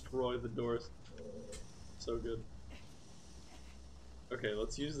just destroy the doors. So good. Okay,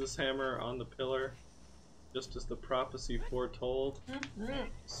 let's use this hammer on the pillar, just as the prophecy foretold.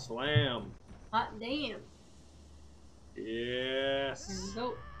 Slam! Hot damn! Yes! There we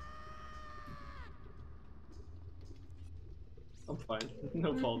go. I'm fine.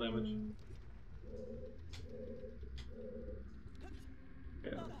 No fall damage.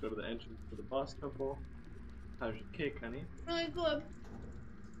 Okay, let's go to the entrance to the boss temple. How's your cake, honey? Really good.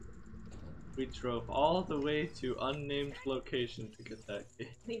 We drove all the way to unnamed location to get that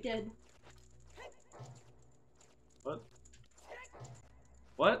cake. We did. What?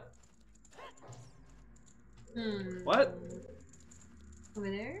 What? What? Over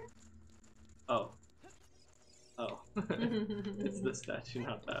there? Oh. Oh. It's the statue,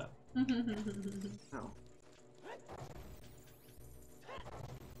 not that. Oh.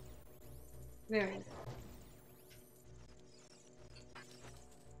 Very nice.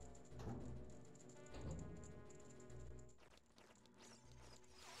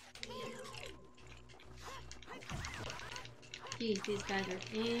 Jeez, these guys are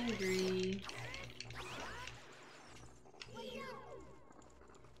angry.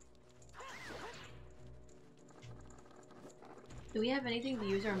 Do we have anything to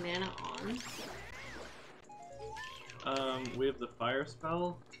use our mana on? We have the fire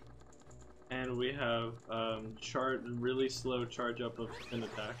spell, and we have really slow charge up of spin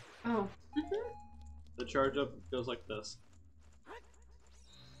attack. Oh. The charge up goes like this.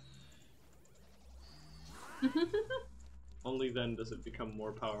 Only then does it become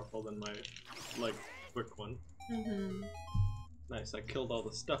more powerful than my, like, quick one. Nice, I killed all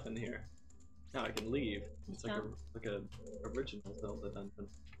the stuff in here. Now I can leave. It's like a original Zelda dungeon.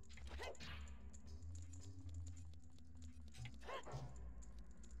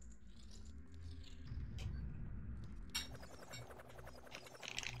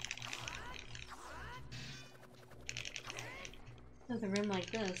 With a rim like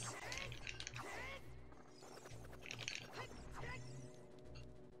this.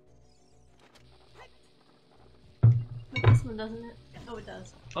 But this one doesn't it? Oh, it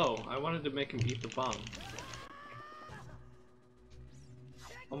does. Oh, I wanted to make him eat the bomb.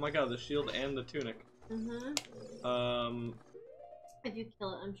 Oh my god, the shield and the tunic. If you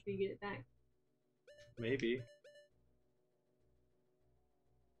kill it, I'm sure you get it back. Maybe.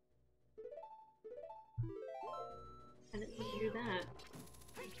 I didn't do that.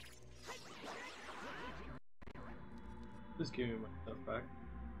 Just give me my stuff back.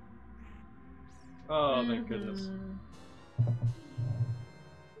 Oh, thank goodness.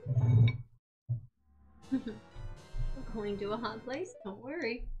 We're going to a hot place, don't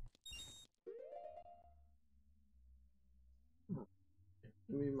worry.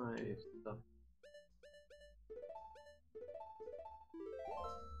 Give me my stuff.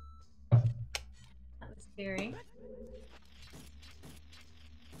 That was scary.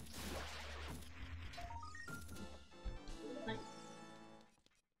 Nice.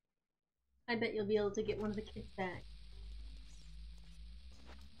 I bet you'll be able to get one of the kids back.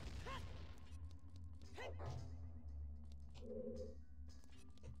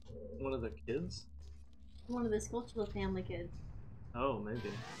 One of the kids? One of the Skulltula family kids. Oh,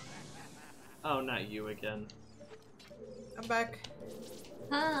 maybe. Oh, not you again. I'm back.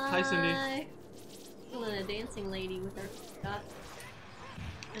 Hi! Hi, Cindy. Pulling a dancing lady with our dot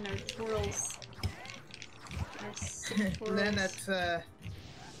and our twirls. Our sick twirls. Leonard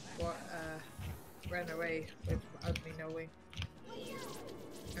ran away without me knowing.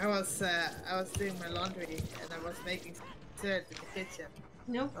 I was doing my laundry and I was making dessert in the kitchen.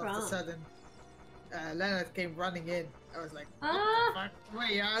 No All problem. of a sudden, Leonard came running in. I was like, Ah! what the fuck?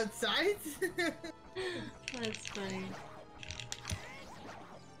 Wait, you're outside? That's funny.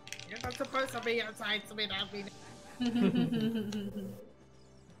 You're not supposed to be outside without me.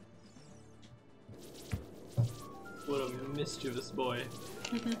 What a mischievous boy.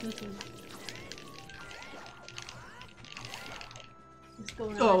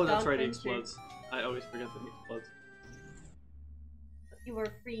 Oh, that's right, he explodes. I always forget that he explodes. You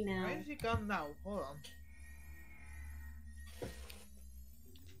are free now. Where is he gone now? Hold on.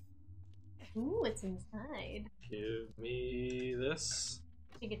 Ooh, it's inside. Give me this.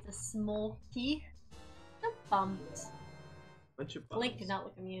 I think it's a small key. The bumps. Bunch of bums. Link did not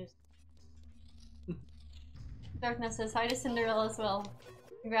look amused. Darkness says hi to Cinderella as well.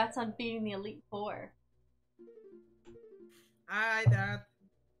 Congrats on beating the Elite Four. Hi, Dad.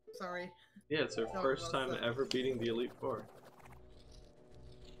 Sorry. Yeah, it's her first time ever beating the Elite Four.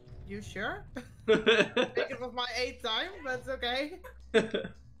 You sure? I think it was my 8th time, that's okay.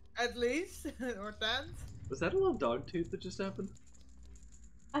 At least. Or 10th. Was that a little dog tooth that just happened?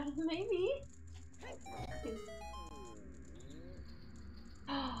 Maybe.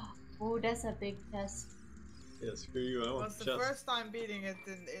 Oh, that's a big test. Yeah, screw you, I It want was the chest. first time beating it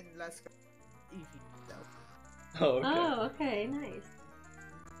in Let's Go Eevee, though. Oh, okay. Oh, okay, nice.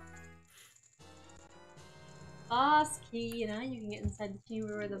 Boss key, now you can get inside the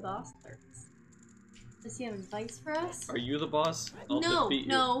chamber where the boss lurks. Does he have advice for us? Are you the boss? I'll No, defeat you.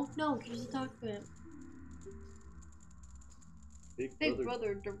 no, just talk to him. Big brother.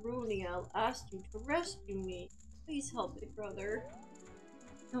 brother Daruni, I'll ask you to rescue me. Please help big brother.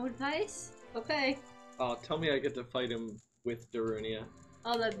 No advice? Okay. Oh, tell me I get to fight him with Darunia.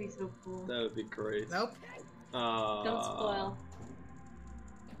 Oh, that'd be so cool. That would be great. Nope. Don't spoil.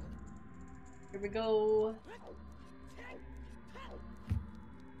 Here we go.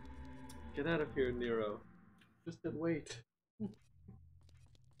 Get out of here, Nero. Just wait.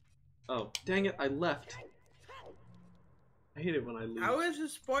 Oh, dang it, I left. I hate it when I leave. How is it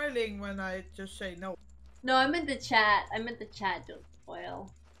spoiling when I just say no? No, I meant the chat. I meant the chat, don't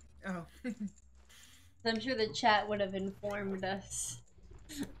spoil. Oh. I'm sure the chat would have informed us.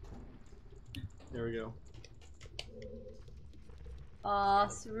 There we go.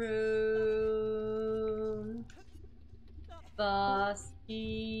 Boss room. Boss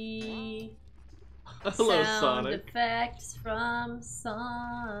key. Hello, Sound Sonic. effects from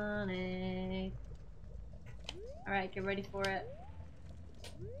Sonic. Alright, get ready for it.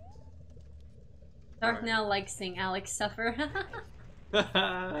 Darth Right. now likes seeing Alex suffer.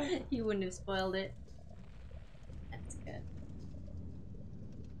 He wouldn't have spoiled it. That's good.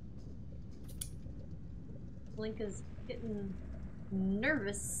 Link is getting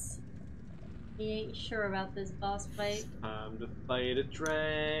nervous. He ain't sure about this boss fight. Time to fight a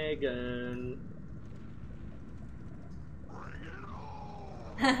dragon.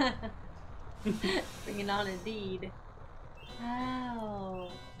 Bring it on indeed. Wow.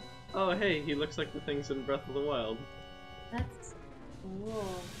 Oh, hey, he looks like the things in Breath of the Wild. That's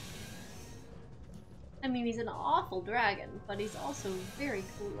cool. I mean, he's an awful dragon, but he's also very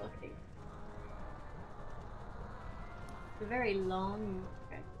cool looking. A very long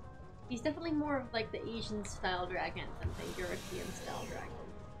dragon. He's definitely more of like the Asian style dragon than the European style dragon.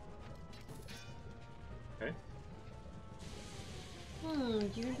 Okay.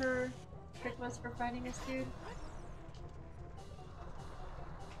 Do you remember trick was for fighting this dude?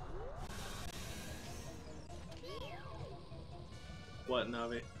 What,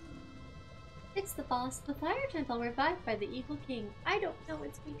 Navi? It's the boss of the Fire Temple revived by the Evil King. I don't know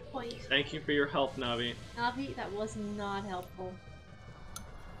its weak point. Thank you for your help, Navi. Navi, that was not helpful.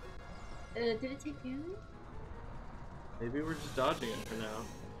 Did it take damage? Maybe we're just dodging it for now.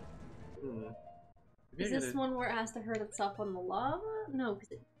 Maybe Is this one where it has to hurt itself on the lava? No,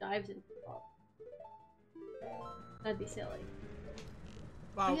 because it dives into the lava. That'd be silly.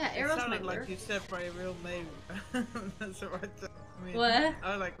 Wow, Oh, yeah, it arrows sounded might like work. you said my real name. That's what I mean. What?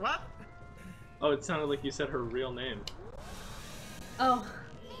 I was like, what? Oh, it sounded like you said her real name. Oh.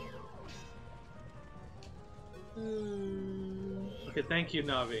 Okay, thank you,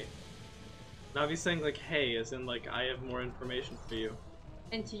 Navi. Navi's saying like, hey, as in like, I have more information for you.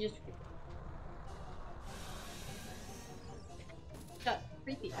 And she just got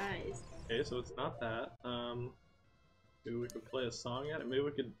creepy eyes. Okay, so it's not that. Maybe we could play a song at it. Maybe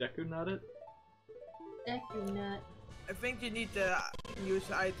we could Deku Nut it. Deku nut. I think you need to use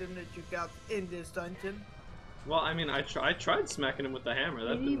the item that you got in this dungeon. Well, I mean, I tried smacking him with the hammer.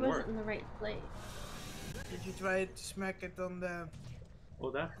 That Maybe he didn't wasn't work. in the right place. Did you try to smack it on the Oh,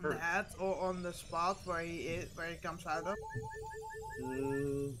 that hurt. head or on the spot where he comes out of?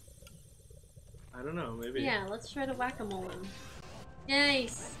 I don't know. Maybe. Yeah, let's try to whack-a-mole him.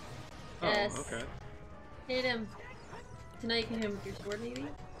 Nice. Oh, Yes. okay. Hit him. So now you can hit him with your sword, maybe?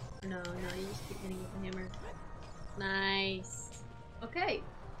 No, you just keep hitting with the hammer. Nice. Okay.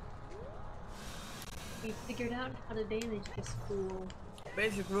 We figured out how to damage this fool.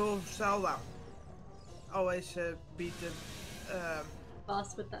 Basic rule of Zelda. Always beat the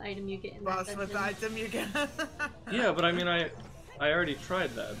Boss with the item you get in boss that with the dungeon. item you get. Yeah, but I mean, I already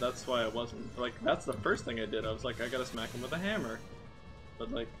tried that. That's why I wasn't like. That's the first thing I did. I was like, I gotta smack him with a hammer.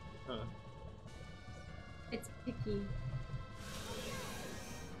 But like, huh. It's picky.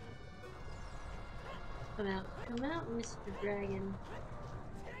 Come out, Mr. Dragon.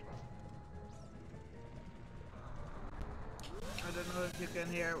 I don't know if you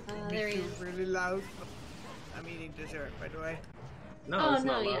can hear There me he too is. really loud. I'm eating dessert, by the way. No, Oh it's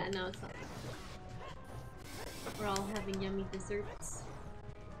no, not loud. yeah, no, it's not. We're all having yummy desserts.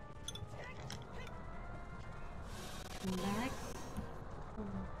 Come back.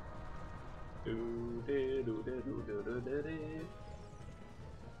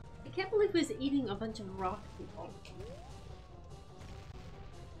 I can't believe he was eating a bunch of rock people.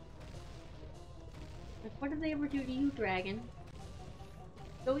 Like, what did they ever do to you, dragon?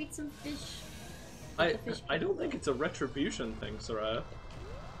 Go eat some fish. I don't think it's a retribution thing, Soraya.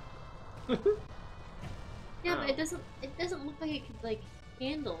 Yeah, Oh. but it doesn't look like it could like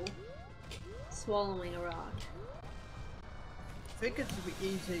handle swallowing a rock. I think it would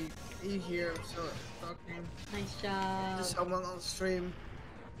be easier so talking Nice job. to someone on stream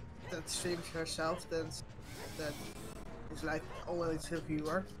that streams herself than that is like always a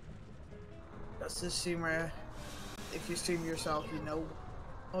viewer. That's the streamer. If you stream yourself, you know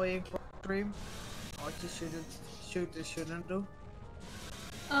annoying for stream. What you shouldn't do.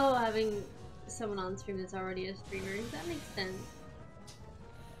 Oh, having someone on stream that's already a streamer. That makes sense.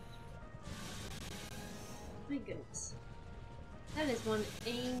 My goodness. That is one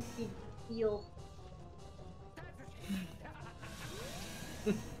angry deal.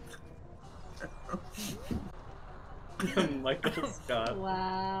 Michael Scott.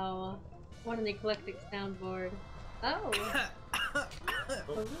 Wow. What an eclectic soundboard. Oh.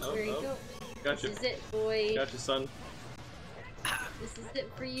 There you go. Gotcha. This is it, boy. Gotcha, son. This is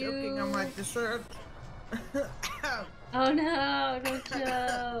it for you. Joking on my dessert. Oh no, don't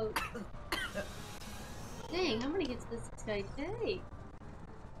joke. Dang, how many hits does this guy take?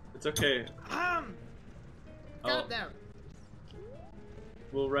 It's okay. Goddamn.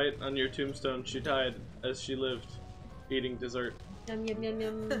 We'll write on your tombstone, she died as she lived, eating dessert. Yum yum yum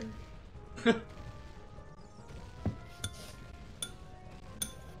yum.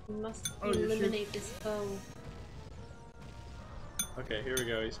 We must eliminate this foe. Okay, here we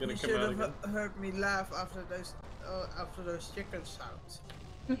go. He's gonna You come should out have again. heard me laugh after those chicken sounds.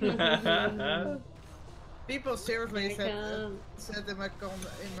 People seriously said in my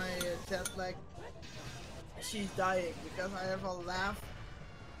chat like she's dying because I have a laugh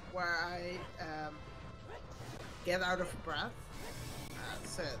where I get out of breath.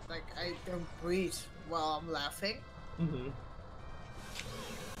 So like I don't breathe while I'm laughing.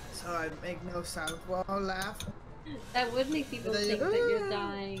 So I make no sound while I laugh. That would make people think that you're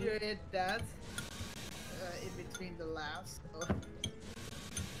dying. You hit that in between the laughs. So.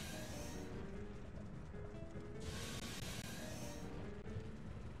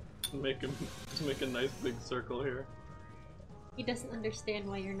 Just make a nice big circle here. He doesn't understand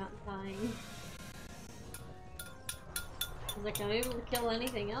why you're not dying. He's like, I'm able to kill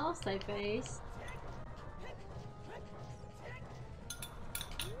anything else I face.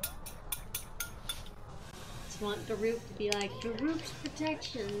 Just want Daruk to be like, Daruk's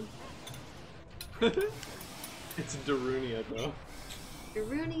protection. It's Darunia though.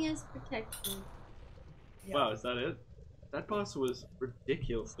 Darunia's protection. Yeah. Wow, is that it? That boss was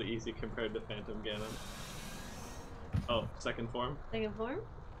ridiculously easy compared to Phantom Ganon. Oh, second form? Second form?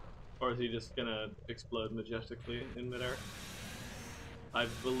 Or is he just gonna explode majestically in midair? I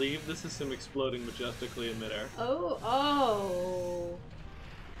believe this is him exploding majestically in midair. Oh.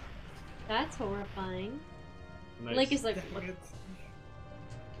 That's horrifying. Nice. Link is like,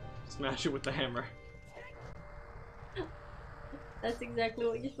 Smash it with the hammer. that's exactly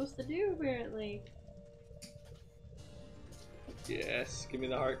what you're supposed to do, apparently. Yes, give me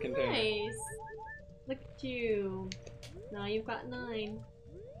the heart container. Nice. Look at you. Now you've got 9.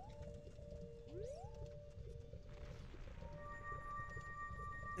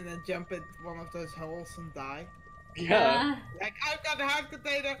 And then jump in one of those holes and die. Yeah. Like, I've got the heart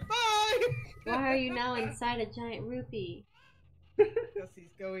container, bye! Why are you now inside a giant rupee? Because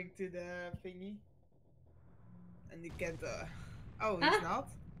he's going to the thingy. And you can't, oh, he's not?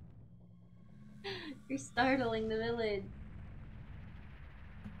 You're startling the village.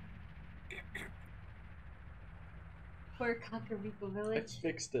 Poor Kakariko I village.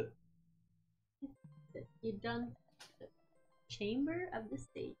 fixed it. You done the chamber of the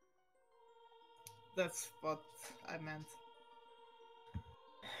stage. That's what I meant.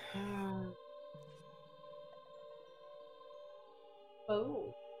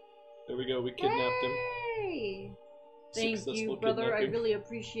 Oh. There we go, we kidnapped him. Yay! Thank you, Successful brother. I kidnapping. really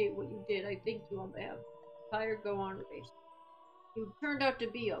appreciate what you did. I thank you on behalf of the entire Go On race. You turned out to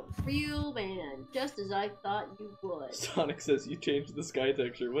be a real man, just as I thought you would. Sonic says you changed the sky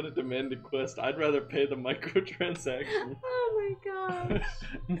texture. What a demanding quest. I'd rather pay the microtransaction. Oh my gosh.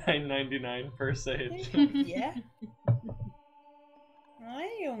 $9.99 per sage. Yeah? Nej,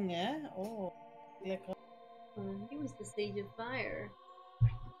 jongen. Oh, lekker. He was the sage of fire.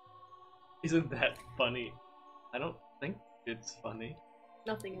 Isn't that funny? I don't think it's funny.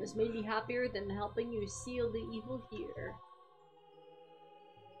 Nothing has made me happier than helping you seal the evil here.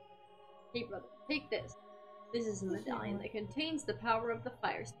 Hey brother, take this. This is a medallion that contains the power of the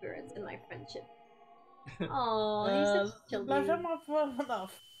fire spirits and my friendship. Oh, he's such a Blijf chill er maar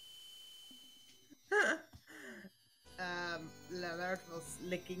vanaf. Leonard was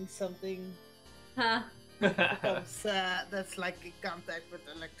licking something. Huh? Because that's like in contact with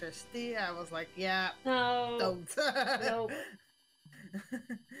electricity. I was like, yeah, No. don't. Nope.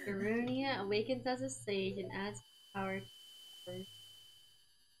 Darunia awakens as a sage and adds power to her.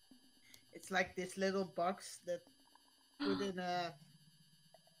 It's like this little box that put in a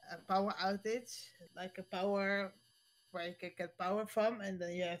power outage, like a power where you can get power from, and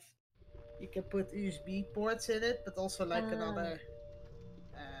then you can put USB ports in it, but also like another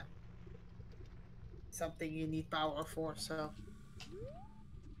something you need power for. So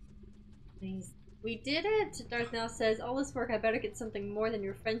Nice. We did it! Darth now says, all this work, I better get something more than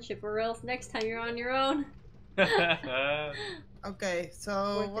your friendship, or else next time you're on your own. okay,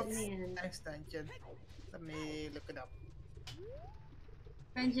 so Worth it what's in the end. next dungeon? Let me look it up.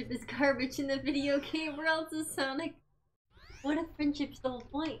 Friendship is garbage in the video game, or else is Sonic. What if friendship's the whole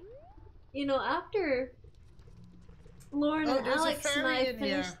point? You know, after Lauren and there's a Alex and fairy I in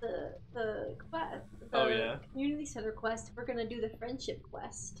finish here. the quest, Oh, yeah? community center quest, we're gonna do the friendship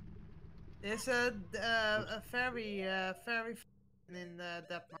quest. There's a fairy in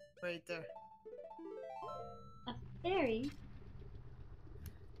that crater. A fairy?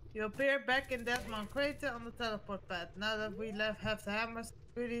 You appear back in Deathmount Crater on the teleport pad. Now that we have the hammers,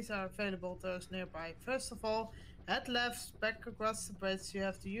 goodies are available to us nearby. First of all, head left back across the bridge. You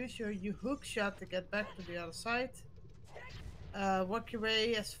have to use your hook shot to get back to the other side. Work your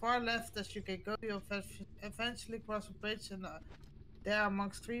way as far left as you can go. You'll eventually cross the bridge, and there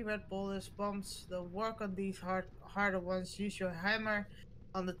amongst 3 red boulders, bombs. Don't work on these harder ones. Use your hammer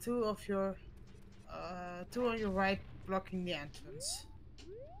on the two on your right, blocking the entrance.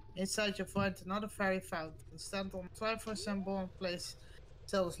 Inside you'll find another fairy fountain. Stand on the trifle symbol and place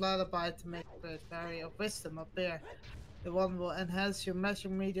Silver's lullaby to make a great fairy of wisdom appear. The one will enhance your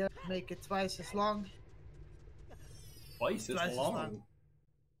magic media, make it twice as long. Twice as long?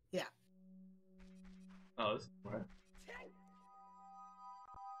 Yeah. Oh, this is right.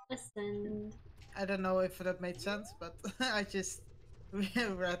 Listen. I don't know if that made sense, but I just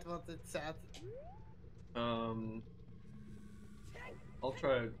read what it said. I'll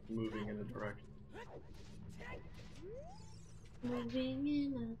try moving in a direction. Moving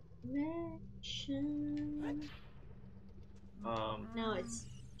in a direction. Now it's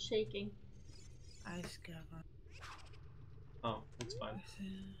shaking. Ice cavern. Oh, that's fine.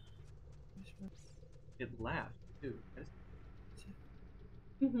 It laughed too.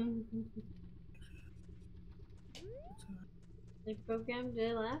 They programmed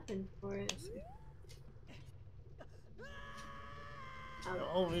it laughing for it.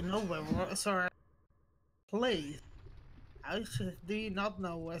 Oh, we know where Zora plays. How do you not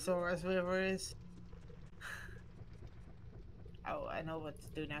know where Zora's River is? Oh, I know what to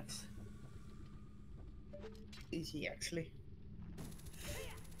do next. Easy, actually.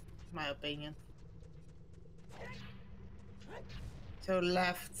 My opinion. So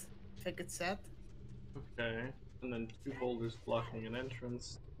left, I think it's set. Okay, and then 2 boulders blocking an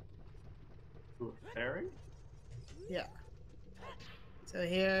entrance to a fairy? Yeah. So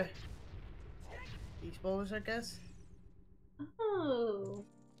here, these boulders, I guess. Oh.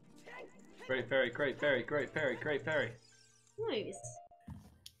 Great fairy, great fairy, great fairy, great fairy. Nice.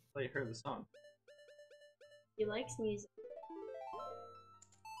 Well, you heard the song. He likes music.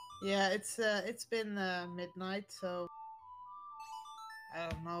 Yeah, it's been midnight, so I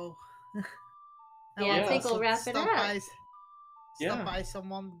don't know. Yeah, I think we'll wrap it up. Stop by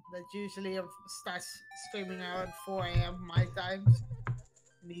someone that usually starts streaming around 4 AM my time.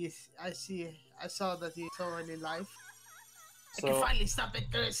 And I saw that he's already live. So, I can finally stop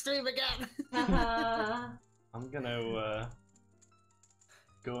it to stream again. I'm gonna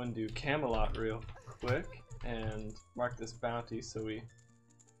go and do Camelot real quick and mark this bounty so we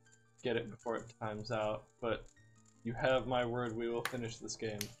get it before it times out. But you have my word, we will finish this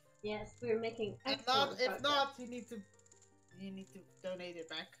game. Yes, we're making excellent progress. If not, you need to donate it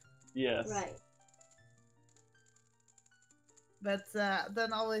back. Yes. Right. But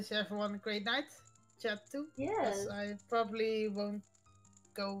then I'll wish everyone a great night. Chat too. Yes. I probably won't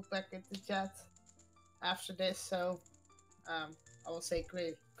go back into chat after this, so I will say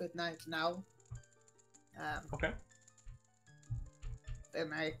good night now. Okay.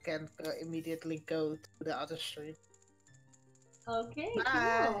 Then I can immediately go to the other stream. Okay,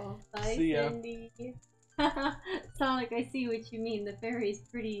 Bye. cool. Bye, See ya. Cindy. Sonic, I see what you mean. The fairy's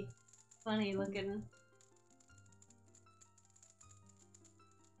pretty funny looking.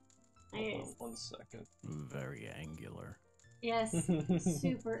 Nice. 1 second. Very angular. Yes,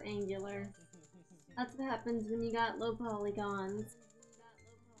 super angular. That's what happens when you got low polygons.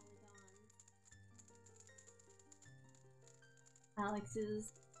 Alex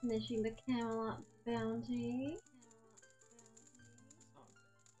is finishing the Camelot bounty.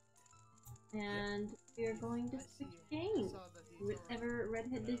 And we are going to switch games. Whatever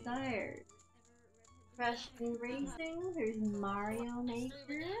Redhead desired. Crash and Racing, there's Mario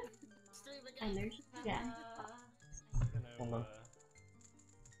Maker, and there's Jack. I'm gonna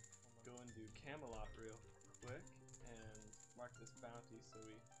go and do Camelot real quick and mark this bounty so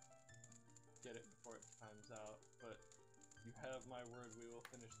we get it before it times out. But you have my word, we will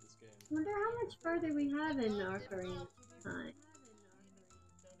finish this game. I wonder how much farther we have in Ocarina of Time.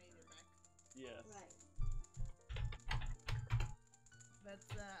 Yes. Right. That's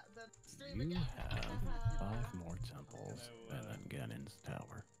You have 5 more temples and then Ganon's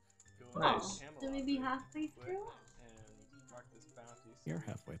tower. Go Nice. Oh, so maybe halfway through? And mark this bounty. You're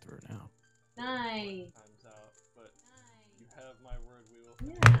halfway through now. Nice. Time's out, but you have my word, we will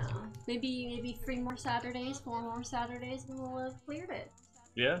finish Yeah. this game. Maybe 3 more Saturdays, 4 more Saturdays, and we'll have cleared it.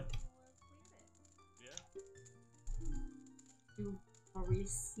 Yeah. Yeah. You are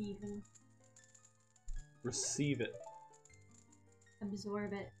receiving. Receive it.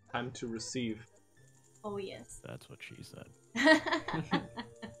 Absorb it. Time to receive. Oh yes. That's what she said.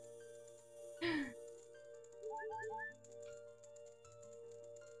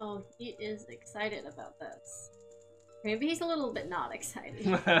 Oh, he is excited about this. Maybe he's a little bit not excited.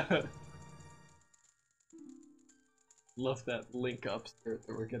 Love that link up skirt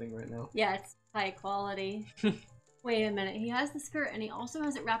that we're getting right now. Yeah, it's high quality. Wait a minute, he has the skirt and he also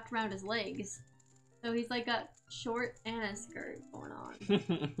has it wrapped around his legs. So he's like got short and a skirt going on.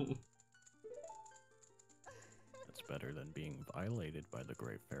 That's better than being violated by the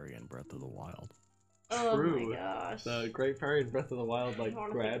Great Fairy in Breath of the Wild. Oh True. my gosh. The Great Fairy in Breath of the Wild like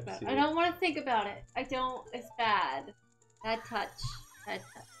grabs you. I don't want to think about it. I don't. It's bad. Bad touch. Bad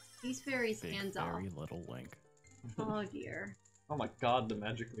touch. These fairies Big hands off. fairy, little Link. Oh dear. Oh my god, the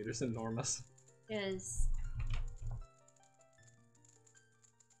magic meter's enormous. Is.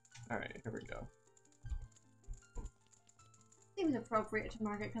 Alright, here we go. Seems appropriate to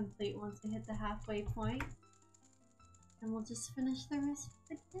mark it complete once we hit the halfway point. And we'll just finish the rest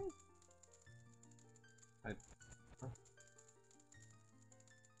of the day. It's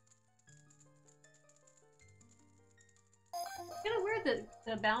kind of weird that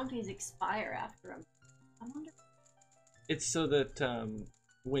the bounties expire after them. I wonder. It's so that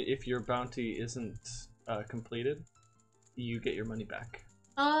if your bounty isn't completed, you get your money back.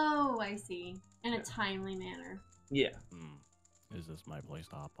 Oh, I see. In a timely manner. Yeah. Is this my place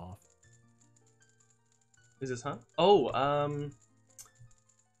to hop off? Is this, huh? Oh,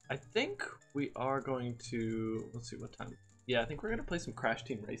 I think we are going to, let's see what time. Yeah, I think we're going to play some Crash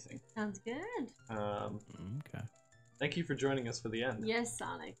Team Racing. Sounds good. Okay. Thank you for joining us for the end. Yes,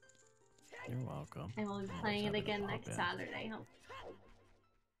 Sonic. You're welcome. And we'll be playing it again next Saturday.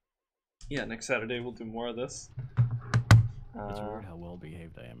 Yeah, next Saturday we'll do more of this. It's weird how well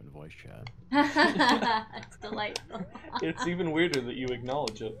behaved I am in voice chat. It's delightful. It's even weirder that you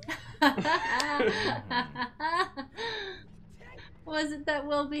acknowledge it. Was it that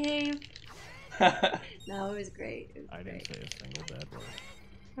well behaved? No, it was great. It was I didn't say a single bad word.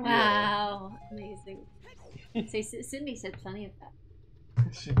 Wow, amazing. Say, Cindy said plenty of that.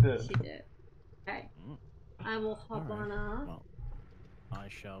 She did. She did. Okay, I will hop on off. Well, I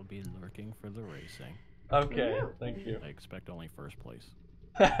shall be lurking for the racing. Okay, thank you. I expect only first place.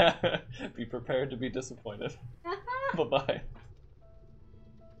 Be prepared to be disappointed. Bye-bye.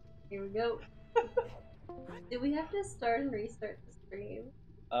 Here we go. Did we have to start and restart the stream?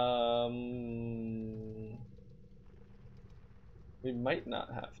 We might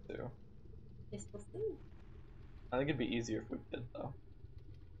not have to. Guess we'll see. I think it'd be easier if we did, though.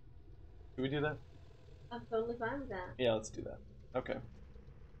 Should we do that? I'm totally fine with that. Yeah, let's do that. Okay.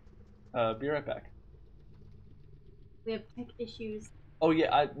 Be right back. We have tech issues. Oh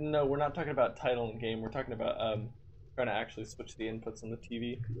yeah, no, we're not talking about title and game. We're talking about trying to actually switch the inputs on the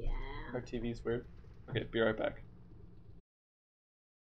TV. Yeah. Our TV's weird. Okay, be right back.